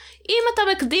 רגע, אם אתה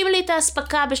מקדים לי את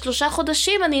ההספקה ב3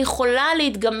 חודשים, אני יכולה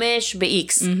להתגמש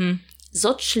ב-X.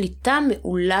 זאת שליטה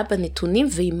מעולה בנתונים,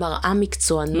 והיא מראה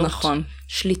מקצוענות. נכון.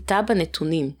 שליטה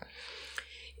בנתונים.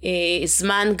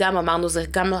 זמן, גם אמרנו, זה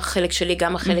גם החלק שלי,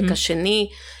 גם החלק השני,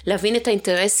 להבין את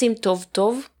האינטרסים טוב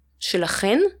טוב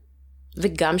שלכן,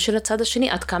 וגם של הצד השני,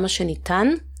 עד כמה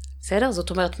שניתן. בסדר? זאת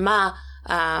אומרת,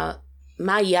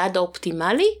 מה היעד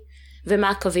האופטימלי, ומה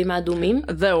הקווים האדומים.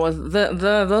 זהו, אז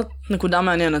זאת נקודה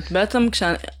מעניינת. בעצם,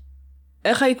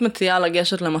 איך היית מציעה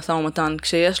לגשת למשא ומתן?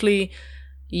 כשיש לי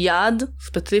יעד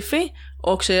ספציפי,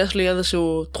 או כשיש לי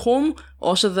איזשהו תחום,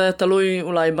 או שזה תלוי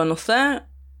אולי בנושא?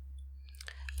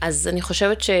 אז אני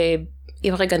חושבת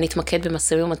שאם רגע נתמקד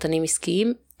במשאים ומתנים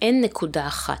עסקיים, אין נקודה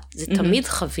אחת. זה תמיד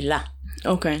חבילה.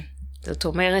 אוקיי. זאת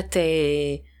אומרת,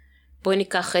 בואי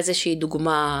ניקח איזושהי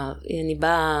דוגמה, אני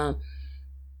באה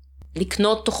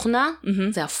לקנות תוכנה,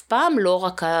 זה אף פעם לא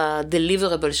רק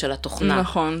ה-deliverable של התוכנה.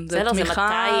 נכון, זה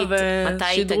תמיכה ושדרוג. מתי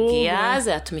היא תגיע,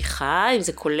 זה התמיכה, אם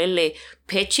זה כולל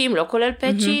פאצ'ים, לא כולל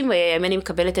פאצ'ים, אם אני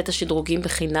מקבלת את השדרוגים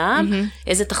בחינם,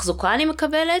 איזה תחזוקה אני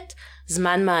מקבלת,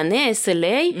 זמן מענה,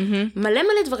 SLA, מלא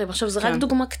דברים. עכשיו, זה רק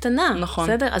דוגמה קטנה. נכון.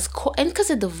 בסדר? אז אין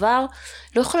כזה דבר,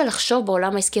 לא יכולה לחשוב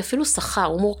בעולם העסקי, אפילו שכר,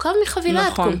 הוא מורכב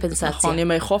מחבילת קומפנסציה. נכון,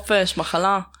 ימי חופש,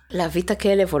 מחלה. להביא את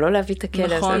הכלב או לא להביא את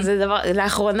הכלב. נכון. זה דבר,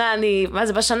 לאחרונה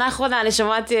בשנה האחרונה אני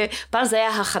שמעתי, פעם זה היה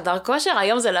החדר כושר,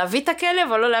 היום זה להביא את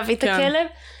הכלב או לא להביא את הכלב.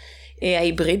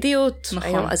 ההיברידיות.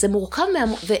 נכון. אז זה מורכב,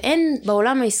 ואין,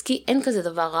 בעולם העסקי אין כזה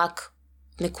דבר רק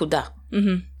נקודה.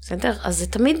 בסדר? אז זה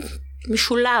תמיד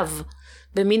משולב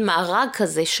במין מארג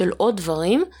כזה של עוד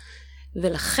דברים,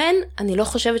 ולכן אני לא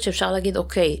חושבת שאפשר להגיד,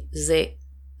 אוקיי,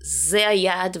 זה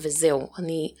היעד וזהו.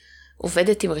 אני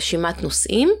עובדת עם רשימת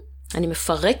נושאים, אני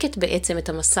מפרקת בעצם את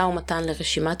המשא ומתן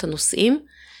לרשימת הנושאים,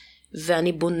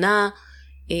 ואני בונה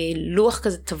לוח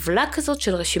כזה, טבלה כזאת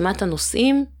של רשימת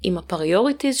הנושאים, עם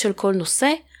הפריוריטיז של כל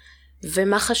נושא,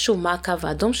 ומה חשוב, מה הקו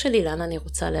האדום שלי, לאן אני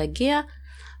רוצה להגיע,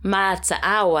 מה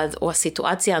ההצעה או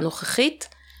הסיטואציה הנוכחית,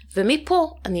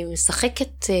 ומפה אני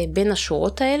משחקת בין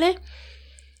השורות האלה,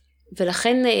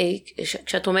 ולכן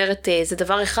כשאת אומרת זה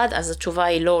דבר אחד, אז התשובה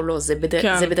היא לא, זה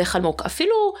בדרך כלל מורכב.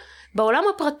 אפילו בעולם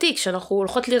הפרטי, כשאנחנו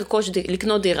הולכות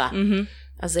לקנות דירה,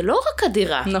 אז זה לא רק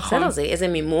הדירה, נכון. זה איזה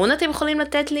מימון אתם יכולים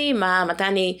לתת לי, מתי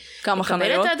אני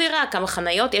מקבל את הדירה, כמה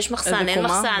חניות, יש מחסן, אין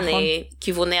מחסן, נכון.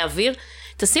 כיווני אוויר.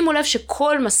 תשימו לב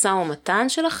שכל משא ומתן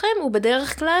שלכם הוא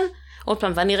בדרך כלל, עוד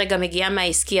פעם, ואני רגע מגיעה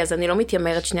מהעסקי, אז אני לא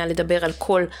מתיימרת שנייה לדבר על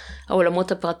כל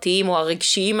העולמות הפרטיים או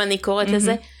הרגשיים, אני קוראת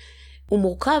לזה, הוא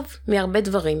מורכב מהרבה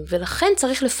דברים, ולכן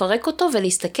צריך לפרק אותו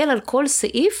ולהסתכל על כל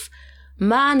סעיף,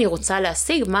 מה אני רוצה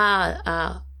להשיג, מה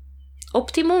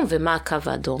האופטימום ומה הקו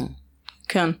האדום.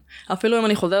 כן, אפילו אם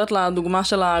אני חוזרת לדוגמה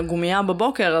של הגומייה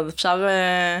בבוקר, אז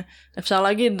אפשר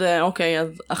להגיד, אוקיי, אז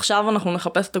עכשיו אנחנו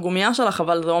נחפש את הגומייה שלך,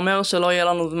 אבל זה אומר שלא יהיה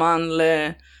לנו זמן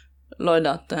לא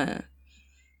יודעת,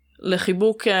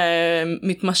 לחיבוק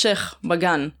מתמשך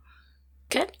בגן.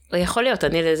 כן, יכול להיות,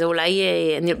 זה אולי,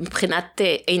 מבחינת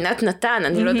עינת נתן,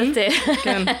 אני לא יודעת,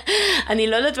 אני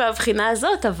לא יודעת מהבחינה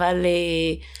הזאת, אבל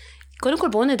קודם כל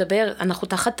בואו נדבר, אנחנו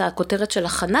תחת הכותרת של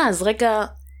הכנה, אז רגע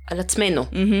על עצמנו.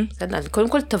 קודם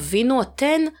כל תבינו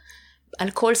אתן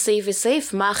על כל סעיף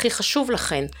וסעיף, מה הכי חשוב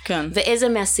לכן, ואיזה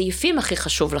מהסעיפים הכי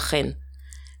חשוב לכן.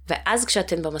 ואז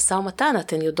כשאתן במשא ומתן,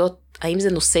 אתן יודעות האם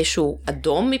זה נושא שהוא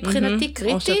אדום מבחינתי,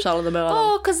 קריטי, או שאפשר לדבר עליו.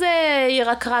 או כזה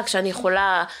ירק שאני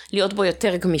יכולה להיות בו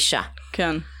יותר גמישה.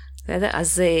 כן.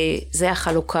 אז זה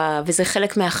החלוקה, וזה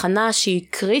חלק מההכנה שהיא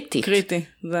קריטית. קריטי,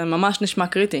 זה ממש נשמע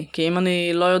קריטי, כי אם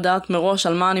אני לא יודעת מראש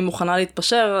על מה אני מוכנה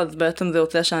להתפשר, אז בעצם זה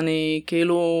יוצא שאני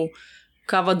כאילו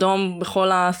קו אדום בכל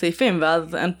הסעיפים,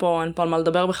 ואז אין פה על מה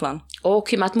לדבר בכלל. או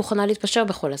כמעט מוכנה להתפשר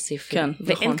בכל הסעיפים. כן,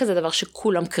 ואין נכון. כזה דבר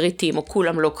שכולם קריטיים, או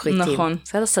כולם לא קריטיים. נכון.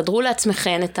 בסדר, סדרו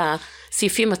לעצמכם את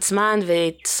הסעיפים עצמן,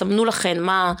 ותסמנו לכם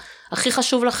מה הכי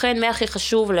חשוב לכם, מה הכי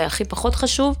חשוב להכי פחות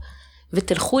חשוב,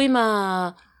 ותלכו עם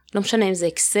לא משנה אם זה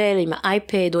אקסל, עם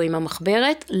האייפד או עם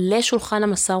המחברת, לשולחן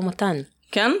המשא ומתן.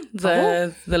 כן?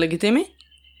 זה לגיטימי?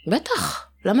 בטח,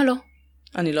 למה לא?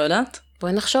 אני לא יודעת.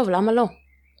 בואי נחשוב, למה לא?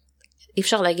 אי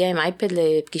אפשר להגיע עם אייפד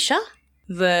לפגישה?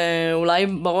 זה אולי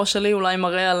בראש שלי אולי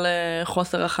מראה על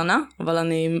חוסר הכנה, אבל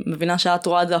אני מבינה שאת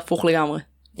רואה את זה הפוך לגמרי.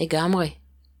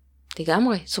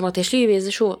 לגמרי. זאת אומרת, יש לי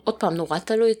איזשהו, עוד פעם, נורא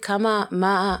תלוי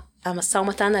מה המשא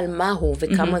ומתן על מה הוא,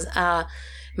 וכמה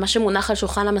מה שמונח על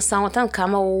שולחן המשא ומתן,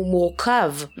 כמה הוא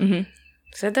מורכב.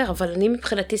 בסדר? אבל אני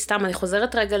מבחינתי סתם, אני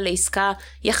חוזרת רגע לעסקה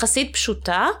יחסית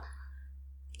פשוטה,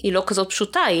 היא לא כזאת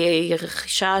פשוטה, היא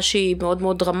רכישה שהיא מאוד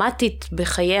מאוד דרמטית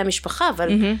בחיי המשפחה, אבל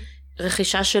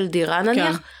רכישה של דירה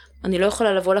נניח, אני לא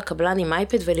יכולה לבוא לקבלן עם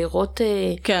אייפד ולראות...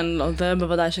 כן, לא, זה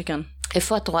בוודאי שכן.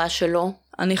 איפה את רואה שלא?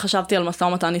 אני חשבתי על משא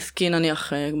ומתן עסקי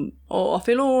נניח, או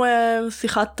אפילו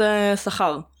שיחת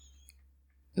שכר.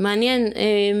 מעניין,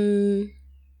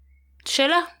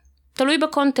 שאלה, תלוי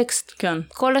בקונטקסט. כן.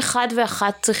 כל אחד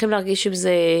ואחת צריכים להרגיש אם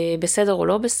זה בסדר או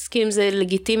לא, אם זה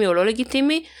לגיטימי או לא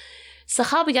לגיטימי.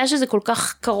 שכר בגלל שזה כל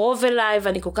כך קרוב אליי,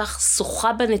 ואני כל כך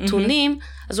שוחה בנתונים,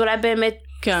 אז אולי באמת,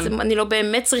 אני לא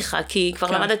באמת צריכה, כי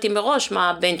כבר למדתי מראש מה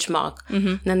הבנצ'מרק,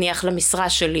 נניח למשרה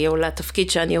שלי, או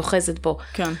לתפקיד שאני אוחזת בו.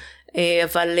 כן.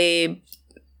 אבל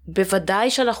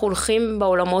בוודאי שאנחנו הולכים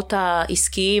בעולמות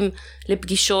העסקיים,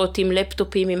 לפגישות עם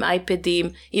לפטופים, עם אייפדים,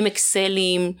 עם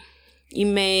אקסלים,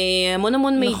 עם המון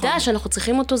המון מידע שאנחנו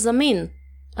צריכים אותו זמין.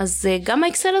 אז גם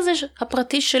האקסל הזה,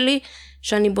 הפרטי שלי,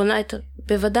 שאני בונה את...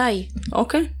 בוודאי.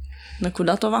 אוקיי,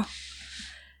 נקודה טובה.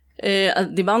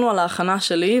 דיברנו על ההכנה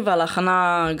שלי, ועל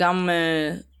ההכנה גם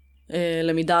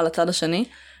למידה על הצד השני.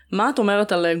 מה את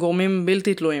אומרת על גורמים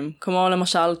בלתי תלויים? כמו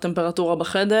למשל טמפרטורה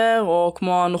בחדר, או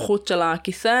כמו הנוחות של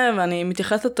הכיסא, ואני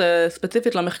מתייחסת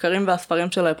ספציפית למחקרים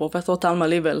והספרים של פרופסור טלמה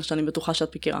ליבל, שאני בטוחה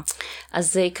שאת מכירה.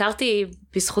 אז הכרתי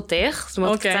בזכותך, זאת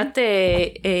אומרת, קצת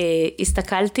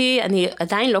הסתכלתי, אני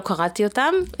עדיין לא קראתי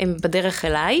אותם, הם בדרך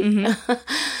אליי.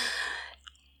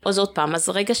 אז עוד פעם, אז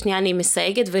רגע שנייה אני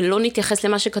מסייגת, ולא נתייחס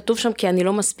למה שכתוב שם, כי אני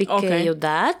לא מספיק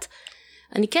יודעת.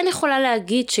 אני כן יכולה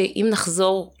להגיד שאם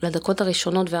נחזור לדקות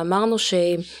הראשונות ואמרנו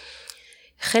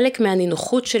שחלק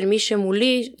מהנינוחות של מי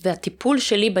שמולי והטיפול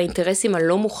שלי באינטרסים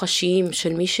הלא מוחשיים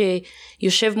של מי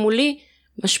שיושב מולי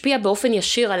משפיע באופן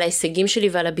ישיר על ההישגים שלי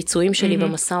ועל הביצועים שלי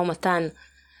במשא ומתן.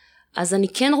 אז אני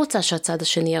כן רוצה שהצד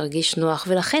השני ירגיש נוח,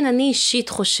 ולכן אני אישית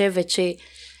חושבת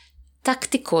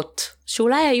טקטיקות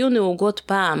שאולי היו נהוגות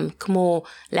פעם, כמו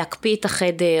להקפיא את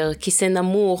החדר, כיסא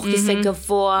נמוך, כיסא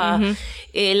גבוה,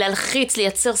 להלחיץ,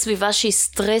 לייצר סביבה שהיא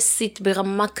סטרסית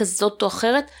ברמה כזאת או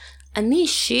אחרת. אני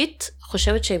אישית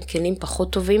חושבת שהם כלים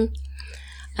פחות טובים.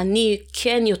 אני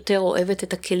כן יותר אוהבת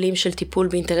את הכלים של טיפול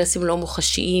באינטרסים לא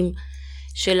מוחשיים,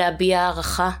 של להביע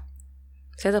הערכה.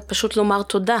 בסדר? פשוט לומר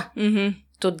תודה.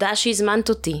 תודה שהזמנת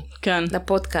אותי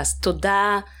לפודקאסט.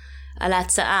 תודה על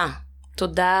ההצעה.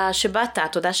 תודה שבאת,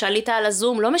 תודה שעלית על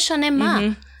הזום, לא משנה מה.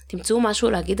 תמצאו משהו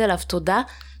להגיד עליו תודה,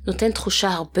 נותן תחושה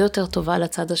הרבה יותר טובה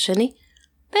לצד השני.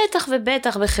 בטח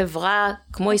ובטח בחברה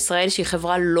כמו ישראל, שהיא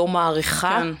חברה לא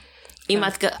מעריכה. אם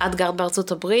את גרת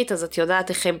בארצות הברית, אז את יודעת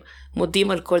איך הם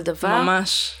מודים על כל דבר.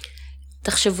 ממש.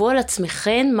 תחשבו על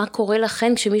עצמכם, מה קורה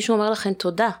לכם כשמישהו אומר לכם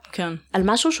תודה. כן. על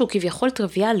משהו שהוא כביכול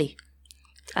טריוויאלי.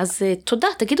 אז תודה,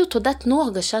 תגידו תודה, תנו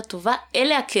הרגשה טובה.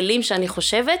 אלה הכלים שאני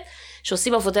חושבת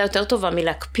שעושים עבודה יותר טובה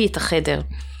מלהקפיא את החדר.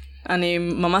 אני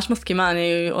ממש מסכימה,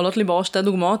 עולות לי בראש שתי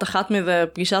דוגמאות, אחת מזה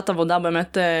פגישת עבודה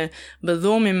באמת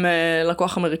בזום עם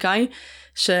לקוח אמריקאי,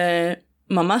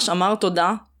 שממש אמר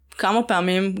תודה כמה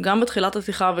פעמים, גם בתחילת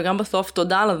השיחה וגם בסוף,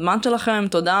 תודה על הזמן שלכם,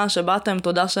 תודה שבאתם,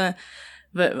 תודה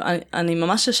ואני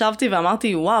ממש ישבתי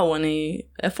ואמרתי, וואו,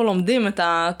 איפה לומדים את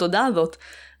התודה הזאת?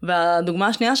 והדוגמה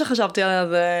השנייה שחשבתי עליה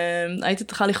זה, הייתי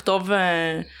צריכה לכתוב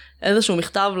איזשהו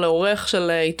מכתב לעורך של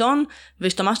עיתון,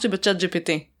 והשתמשתי בצ'אט GPT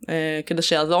כדי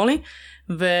שיעזור לי,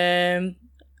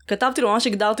 וכתבתי לו, ממש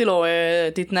הגדרתי לו,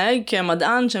 תתנהג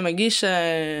כמדען שמגיש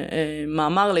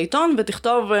מאמר לעיתון,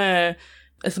 ותכתוב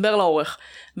הסבר לעורך.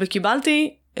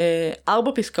 וקיבלתי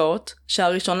 4 פסקאות,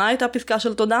 שהראשונה הייתה פסקה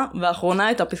של תודה, והאחרונה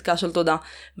הייתה פסקה של תודה.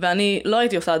 ואני לא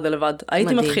הייתי עושה את זה לבד.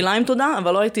 הייתי מתחילה עם תודה,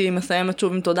 אבל לא הייתי מסיימת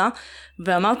שוב עם תודה.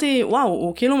 ואמרתי, וואו,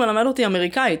 הוא כאילו מלמד אותי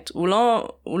אמריקאית.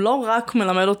 הוא לא רק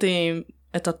מלמד אותי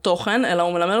את התוכן, אלא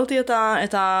הוא מלמד אותי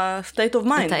את ה-state of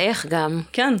mind. את האיך גם.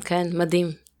 כן. כן,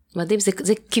 מדהים. מדהים.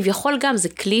 זה כביכול גם, זה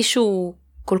כלי שהוא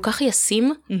כל כך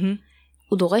ישים,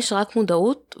 הוא דורש רק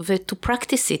מודעות, ו-to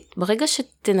practice it. ברגע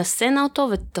שתנסנה אותו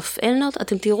ותפעלנה אותו,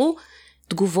 אתם תראו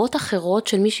תגובות אחרות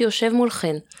של מי שיושב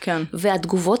מולכן. כן.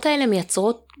 והתגובות האלה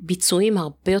מייצרות ביצועים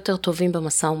הרבה יותר טובים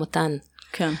במשא ומתן.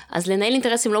 כן. אז לנהל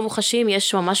אינטרסים לא מוחשיים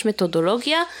יש ממש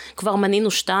מתודולוגיה, כבר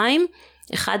מנינו 2,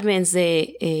 אחד מהן זה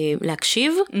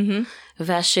להקשיב,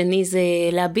 והשני זה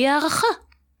להביע הערכה.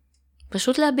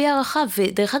 פשוט להביע הערכה,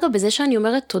 ודרך אגב, בזה שאני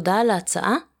אומרת תודה על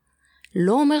ההצעה,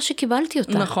 לא אומר שקיבלתי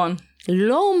אותה. נכון.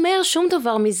 לא אומר שום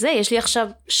דבר מזה, יש לי עכשיו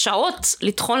שעות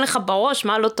לטחון לך בראש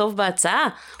מה לא טוב בהצעה,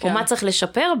 או מה צריך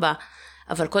לשפר בה,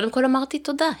 אבל קודם כל אמרתי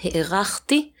תודה,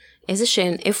 הערכתי איזה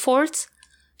שהן efforts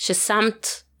ששמת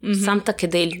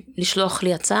כדי לשלוח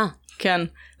לי הצעה. כן,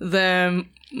 זה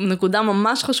נקודה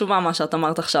ממש חשובה מה שאת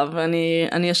אמרת עכשיו,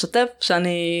 ואני אשתף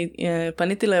שאני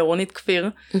פניתי לעירונית כפיר,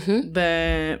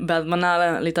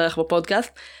 בהזמנה להתארח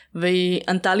בפודקאסט, והיא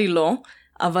ענתה לי לא,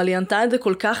 אבל היא ענתה את זה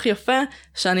כל כך יפה,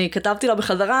 שאני כתבתי לה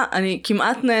בחזרה, אני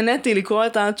כמעט נהניתי לקרוא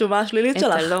את התשובה השלילית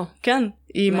שלך. את הלא. כן,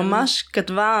 היא ממש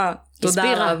כתבה תודה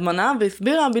על ההזמנה,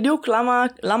 והסבירה בדיוק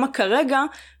למה כרגע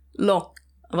לא.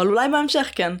 אבל אולי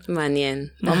בהמשך כן. מעניין.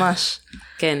 ממש.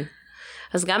 כן.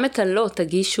 אז גם את הלא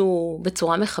תגישו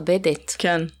בצורה מכבדת.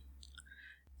 כן.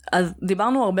 אז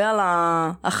דיברנו הרבה על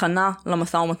ההכנה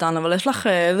למשא ומתן, אבל יש לך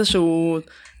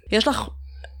יש לך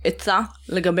עצה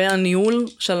לגבי הניהול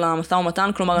של המשא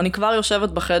ומתן? כלומר, אני כבר יושבת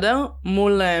בחדר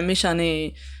מול מי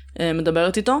שאני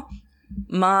מדברת איתו.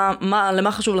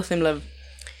 למה חשוב לשים לב?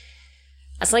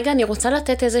 אז רגע, אני רוצה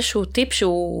לתת איזשהו טיפ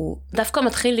שהוא דווקא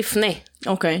מתחיל לפני.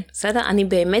 אוקיי. בסדר? אני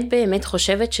באמת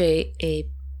חושבת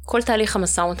שכל תהליך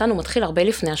המשא ומתן הוא מתחיל הרבה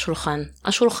לפני השולחן.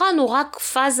 השולחן הוא רק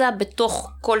פאזה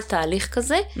בתוך כל תהליך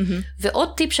כזה, ועוד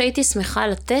טיפ שהייתי שמחה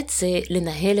לתת זה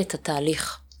לנהל את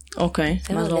התהליך. אוקיי,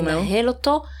 מה זה אומר? לנהל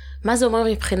אותו, מה זה אומר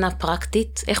מבחינה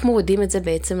פרקטית, איך מורידים את זה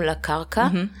בעצם לקרקע,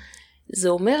 זה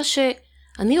אומר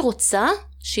שאני רוצה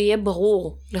שיהיה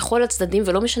ברור לכל הצדדים,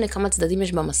 ולא משנה כמה צדדים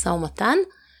יש במשא ומתן,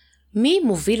 מי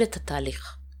מוביל את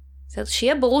התהליך.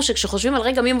 שיהיה ברור שכשחושבים על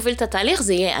רגע מי מוביל את התהליך,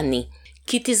 זה יהיה אני.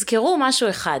 כי תזכרו משהו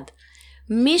אחד,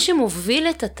 מי שמוביל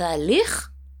את התהליך,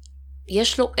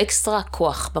 יש לו אקסטרה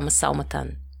כוח במשא ומתן.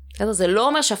 זה לא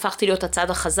אומר שהפכתי להיות הצד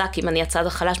החזק, אם אני הצד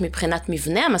החלש מבחינת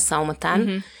מבנה המשא ומתן,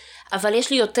 אבל יש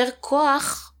לי יותר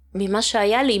כוח ממה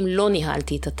שהיה לי אם לא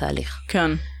ניהלתי את התהליך.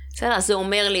 כן. אז זה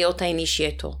אומר להיות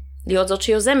האינישייטור, להיות זאת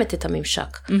שיוזמת את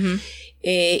הממשק.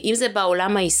 אם זה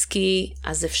בעולם העסקי,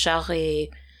 אז אפשר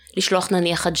לשלוח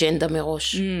נניח אג'נדה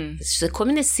מראש. זה כל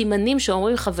מיני סימנים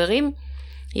שאומרים חברים,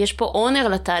 יש פה אונר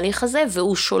לתהליך הזה,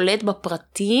 והוא שולט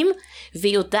בפרטים,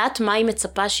 והיא יודעת מה היא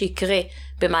מצפה שיקרה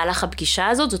במהלך הפגישה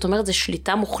הזאת, זאת אומרת, זה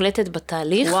שליטה מוחלטת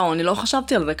בתהליך. וואו, אני לא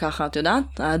חשבתי על זה ככה, את יודעת?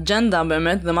 האג'נדה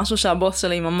באמת, זה משהו שהבוס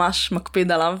שלי ממש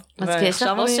מקפיד עליו. אז כי יש לך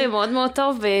בוס שמאוד מאוד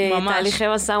טוב בתהליכי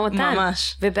משא ומתן.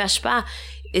 ממש. ובהשפעה.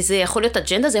 זה יכול להיות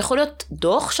אג'נדה, זה יכול להיות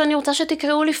דוח שאני רוצה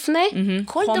שתקראו לפני.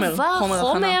 כל דבר,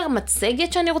 חומר,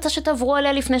 מצגת שאני רוצה שתעברו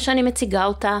עליה לפני שאני מציגה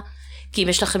אותה. כי אם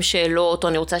יש לכם שאלות, או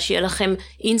אני רוצה שיהיה לכם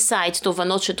אינסייט,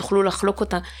 תובנות שתוכלו לחלוק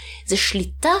אותה. זה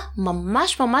שליטה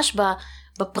ממש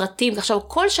בפרטים. עכשיו,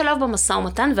 כל שלב במשא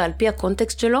ומתן, ועל פי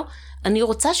הקונטקסט שלו, אני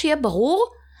רוצה שיהיה ברור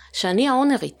שאני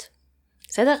האונרית.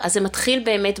 בסדר? אז זה מתחיל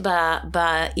באמת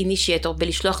באינישייטור,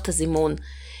 בלשלוח את הזימון,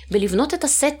 בלבנות את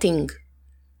הסטינג.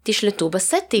 תשלטו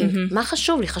בסטינג. מה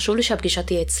חשוב לי? חשוב לי שהפגישה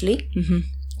תהיה אצלי.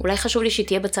 אולי חשוב לי שהיא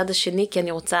תהיה בצד השני, כי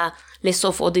אני רוצה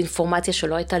לאסוף עוד אינפורמציה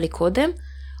שלא הייתה לי קודם.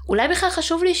 אולי בכלל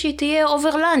חשוב לי שהיא תהיה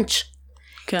over lunch.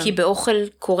 כן. כי באוכל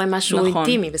קורה משהו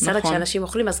אינטימי. בסדר, נכון. כשאנשים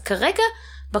אוכלים. אז כרגע,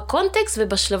 בקונטקסט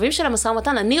ובשלבים של המשא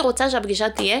ומתן, אני רוצה שהפגישה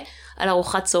תהיה על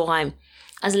ארוחת צהריים.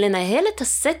 אז לנהל את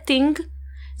הסטינג,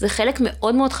 זה חלק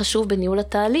מאוד מאוד חשוב בניהול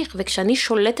התהליך. וכשאני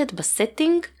שולטת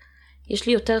בסטינג, יש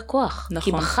לי יותר כוח.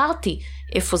 נכון. כי בחרתי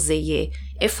איפה זה יהיה,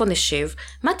 איפה נשב,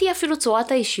 מה תהיה אפילו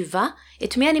צורת הישיבה,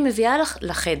 את מי אני מביאה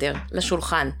לחדר,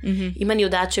 לשולחן. אם אני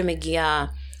יודעת שמגיע,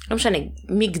 לא משנה,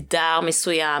 מגדר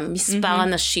מסוים, מספר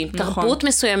אנשים, תרבות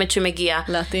מסוימת שמגיעה.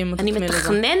 אני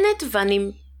מתכננת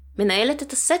ואני מנהלת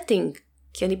את הסטינג,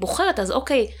 כי אני בוחרת, אז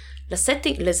אוקיי,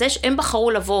 לזה שהם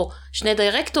בחרו לבוא שני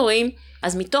דירקטורים,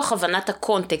 אז מתוך הבנת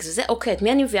הקונטקסט, וזה אוקיי, את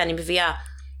מי אני מביאה? אני מביאה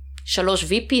 3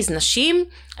 VPs נשים,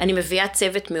 אני מביאה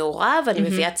צוות מעורב, אני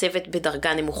מביאה צוות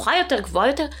בדרגה נמוכה יותר, גבוהה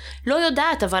יותר, לא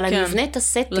יודעת, אבל אני מבנה את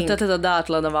הסטינג. לתת את הדעת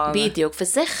לדבר הזה. בדיוק,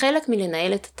 וזה חלק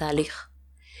מלנהל את התהליך.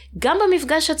 גם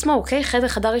במפגש עצמו, אוקיי,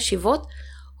 חדר ישיבות,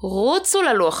 רוצו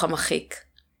ללוח המחיק.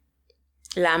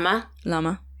 למה?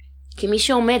 למה? כי מי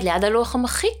שעומד ליד הלוח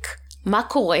המחיק, מה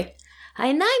קורה?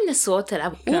 העיניים נשואות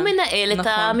אליו, הוא מנהל את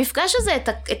המפגש הזה,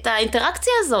 את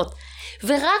האינטראקציה הזאת.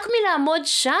 ורק מלעמוד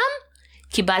שם,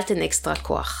 קיבלתן אקסטרה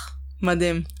כוח.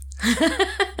 מדהים.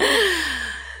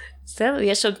 בסדר,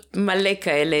 יש עוד מלא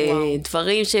כאלה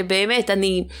דברים שבאמת,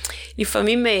 אני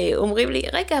לפעמים אומרים לי,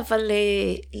 רגע, אבל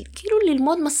כאילו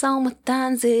ללמוד משא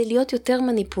ומתן זה להיות יותר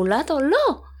מניפולטור?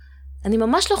 לא. אני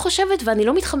ממש לא חושבת, ואני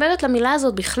לא מתחברת למילה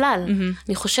הזאת בכלל.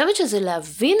 אני חושבת שזה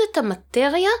להבין את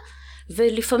המטריה,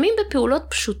 ולפעמים בפעולות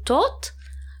פשוטות,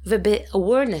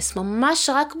 וב-awareness, ממש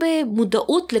רק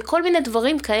במודעות לכל מיני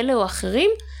דברים כאלה או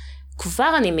אחרים,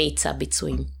 כבר אני מאיצה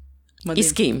ביצועים. מדהים.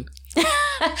 עסקיים.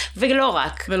 ולא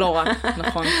רק. ולא רק,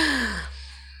 נכון.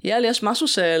 יעל, יש משהו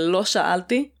שלא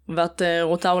שאלתי, ואת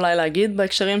רוצה אולי להגיד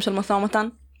בהקשרים של משא ומתן?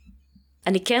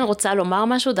 אני כן רוצה לומר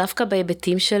משהו דווקא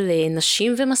בהיבטים של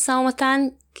נשים ומשא ומתן,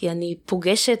 כי אני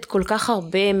פוגשת כל כך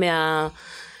הרבה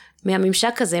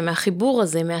מהממשק הזה, מהחיבור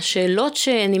הזה, מהשאלות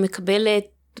שאני מקבלת,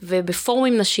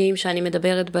 ובפורומים נשים שאני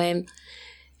מדברת בהם.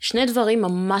 שני דברים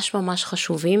ממש ממש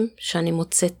חשובים, שאני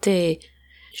מוצאת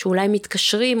שאולי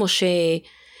מתקשרים, או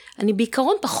שאני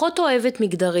בעיקרון פחות אוהבת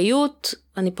מגדריות,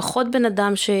 אני פחות בן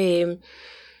אדם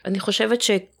אני חושבת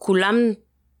שכולם,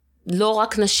 לא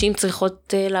רק נשים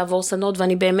צריכות לעבור סדנות,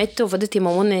 ואני באמת עובדת עם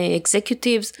המון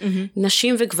אקזקיוטיבס,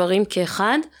 נשים וגברים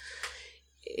כאחד,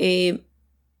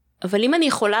 אבל אם אני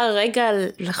יכולה רגע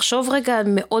לחשוב רגע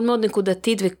מאוד מאוד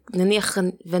נקודתית, ונניח,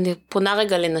 ואני פונה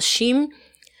רגע לנשים,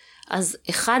 אז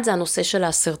אחד זה הנושא של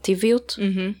האסרטיביות,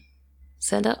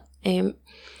 בסדר?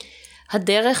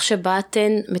 הדרך שבה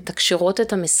אתן מתקשרות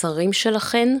את המסרים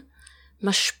שלכן,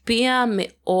 משפיע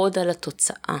מאוד על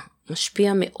התוצאה,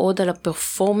 משפיע מאוד על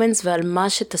הפרפורמנס ועל מה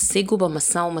שתשיגו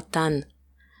במשא ומתן.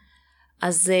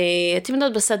 אז אתם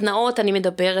יודעות, בסדנאות אני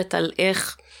מדברת על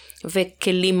איך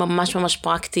וכלים ממש ממש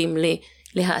פרקטיים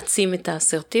להעצים את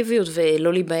האסרטיביות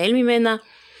ולא להיבהל ממנה.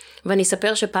 ואני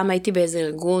אספר שפעם הייתי באיזה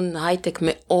ארגון הייטק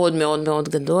מאוד מאוד מאוד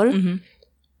גדול.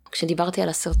 כשדיברתי על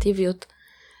אסרטיביות,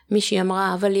 מישהי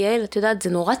אמרה, אבל יעל, את יודעת, זה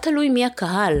נורא תלוי מי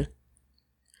הקהל.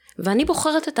 ואני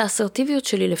בוחרת את האסרטיביות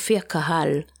שלי לפי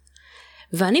הקהל.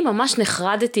 ואני ממש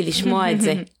נחרדתי לשמוע את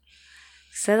זה.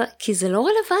 בסדר? כי זה לא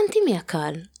רלוונטי מי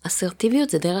הקהל. אסרטיביות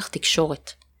זה דרך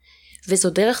תקשורת. וזו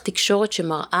דרך תקשורת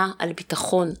שמראה על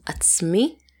ביטחון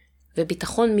עצמי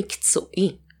וביטחון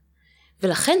מקצועי.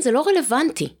 ולכן זה לא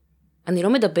רלוונטי. אני לא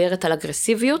מדברת על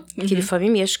אגרסיביות, כי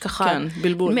לפעמים יש ככה, כן,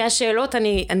 בלבול. מהשאלות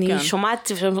אני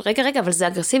שומעת, רגע, אבל זה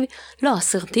אגרסיבי. לא,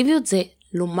 אסרטיביות זה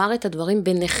לומר את הדברים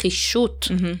בנחישות.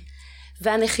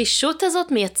 והנחישות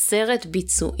הזאת מייצרת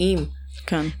ביצועים.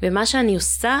 כן. ומה שאני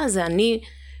עושה זה אני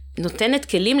נותנת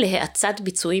כלים להאצת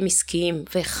ביצועים עסקיים.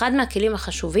 ואחד מהכלים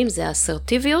החשובים זה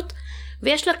האסרטיביות,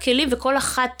 ויש לה כלים וכל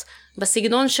אחת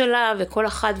בסגנון שלה, וכל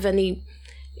אחת ואני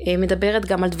מדברת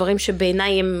גם על דברים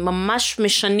שבעיניי הם ממש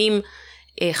משנים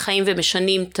חיים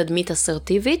ומשנים תדמית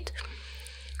אסרטיבית.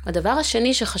 הדבר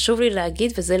השני שחשוב לי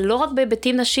להגיד, וזה לא רק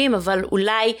בהיבטים נשים, אבל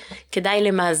אולי כדאי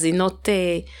למאזינות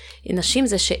נשים,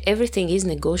 זה ש-everything is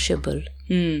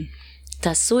negotiable.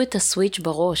 תעשו את הסוויץ'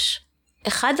 בראש.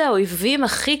 אחד האויבים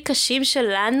הכי קשים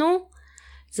שלנו,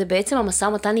 זה בעצם המשא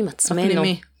ומתן עם עצמנו.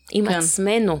 הפנימי. עם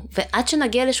עצמנו. ועד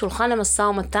שנגיע לשולחן המשא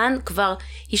ומתן, כבר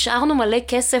השארנו מלא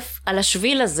כסף על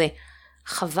השביל הזה.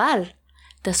 חבל.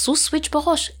 תעשו סוויץ'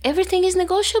 בראש. everything is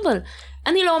negotiable.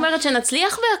 אני לא אומרת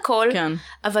שנצליח בהכל,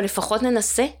 אבל לפחות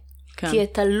ננסה. כי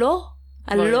את הלא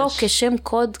כשם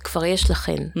קוד כבר יש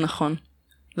לכן. נכון.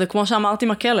 זה כמו שאמרתי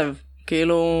עם הכלב.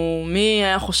 כאילו, מי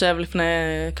היה חושב לפני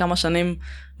כמה שנים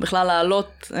בכלל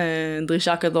להעלות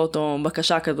דרישה כזאת או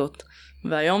בקשה כזאת?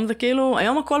 והיום זה כאילו,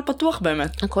 היום הכל פתוח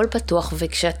באמת. הכל פתוח,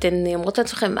 וכשאתן אומרות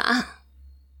לעצמכם,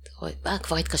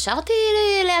 כבר התקשרתי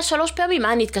אליה 3 פעמים,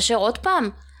 אני אתקשר עוד פעם?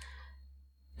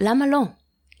 למה לא?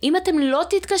 אם אתם לא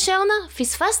תתקשרנה,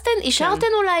 פספסתן, השארתן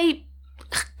אולי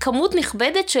כמות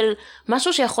נכבדת של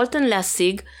משהו שיכולתן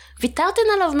להשיג, ויתרתן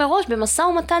עליו מראש, במשא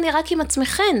ומתן רק עם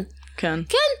עצמכן. כן.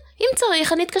 כן, אם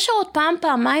צריך, אני אתקשר עוד פעם,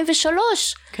 פעמיים ו3.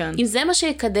 כן. אם זה מה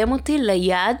שיקדם אותי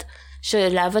ליד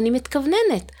שאליו אני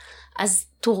מתכווננת. אז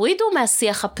תורידו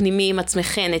מהשיח הפנימי עם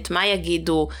עצמכן את מה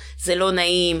יגידו, זה לא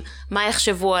נעים, מה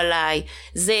יחשבו עליי,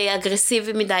 זה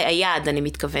אגרסיבי מדי, היעד אני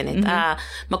מתכוונת,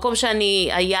 המקום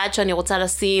היעד שאני רוצה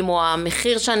לשים, או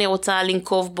המחיר שאני רוצה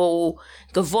לנקוב בו, הוא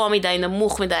גבוה מדי,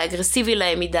 נמוך מדי, אגרסיבי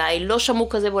להם מדי, לא שמעו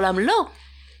כזה בעולם, לא.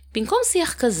 במקום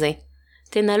שיח כזה,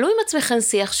 תנהלו עם עצמכן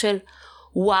שיח של,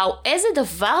 וואו, איזה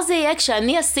דבר זה יהיה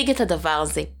כשאני אשיג את הדבר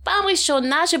הזה. פעם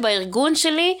ראשונה שבארגון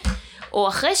שלי, או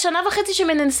אחרי 1.5 שנה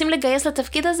שמנסים לגייס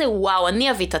לתפקיד הזה, וואו,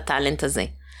 אני אביא את הטלנט הזה.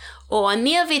 או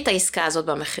אני אביא את העסקה הזאת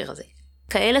במחיר הזה.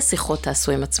 כאלה שיחות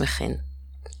תעשו עם עצמכן.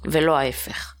 ולא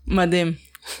ההפך. מדהים.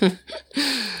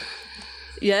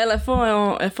 יעל,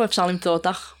 איפה אפשר למצוא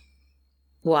אותך?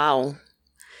 וואו.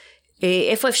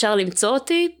 איפה אפשר למצוא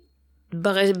אותי?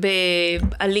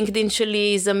 הלינקדין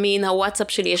שלי זמין,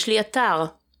 הוואטסאפ שלי, יש לי אתר.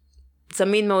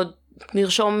 זמין מאוד.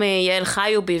 נרשום יעל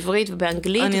חיו בעברית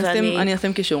ובאנגלית. אני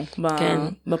אשים קישור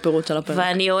בפירוט של הפרק.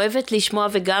 ואני אוהבת לשמוע,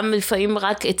 וגם לפעמים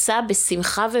רק עצה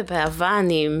בשמחה ובאהבה,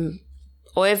 אני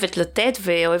אוהבת לתת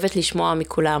ואוהבת לשמוע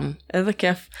מכולם. איזה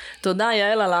כיף. תודה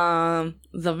יעל על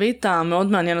הזווית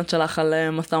המאוד מעניינת שלך על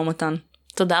משא ומתן.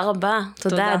 תודה רבה,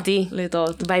 תודה עדי.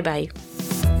 להתראות. ביי ביי.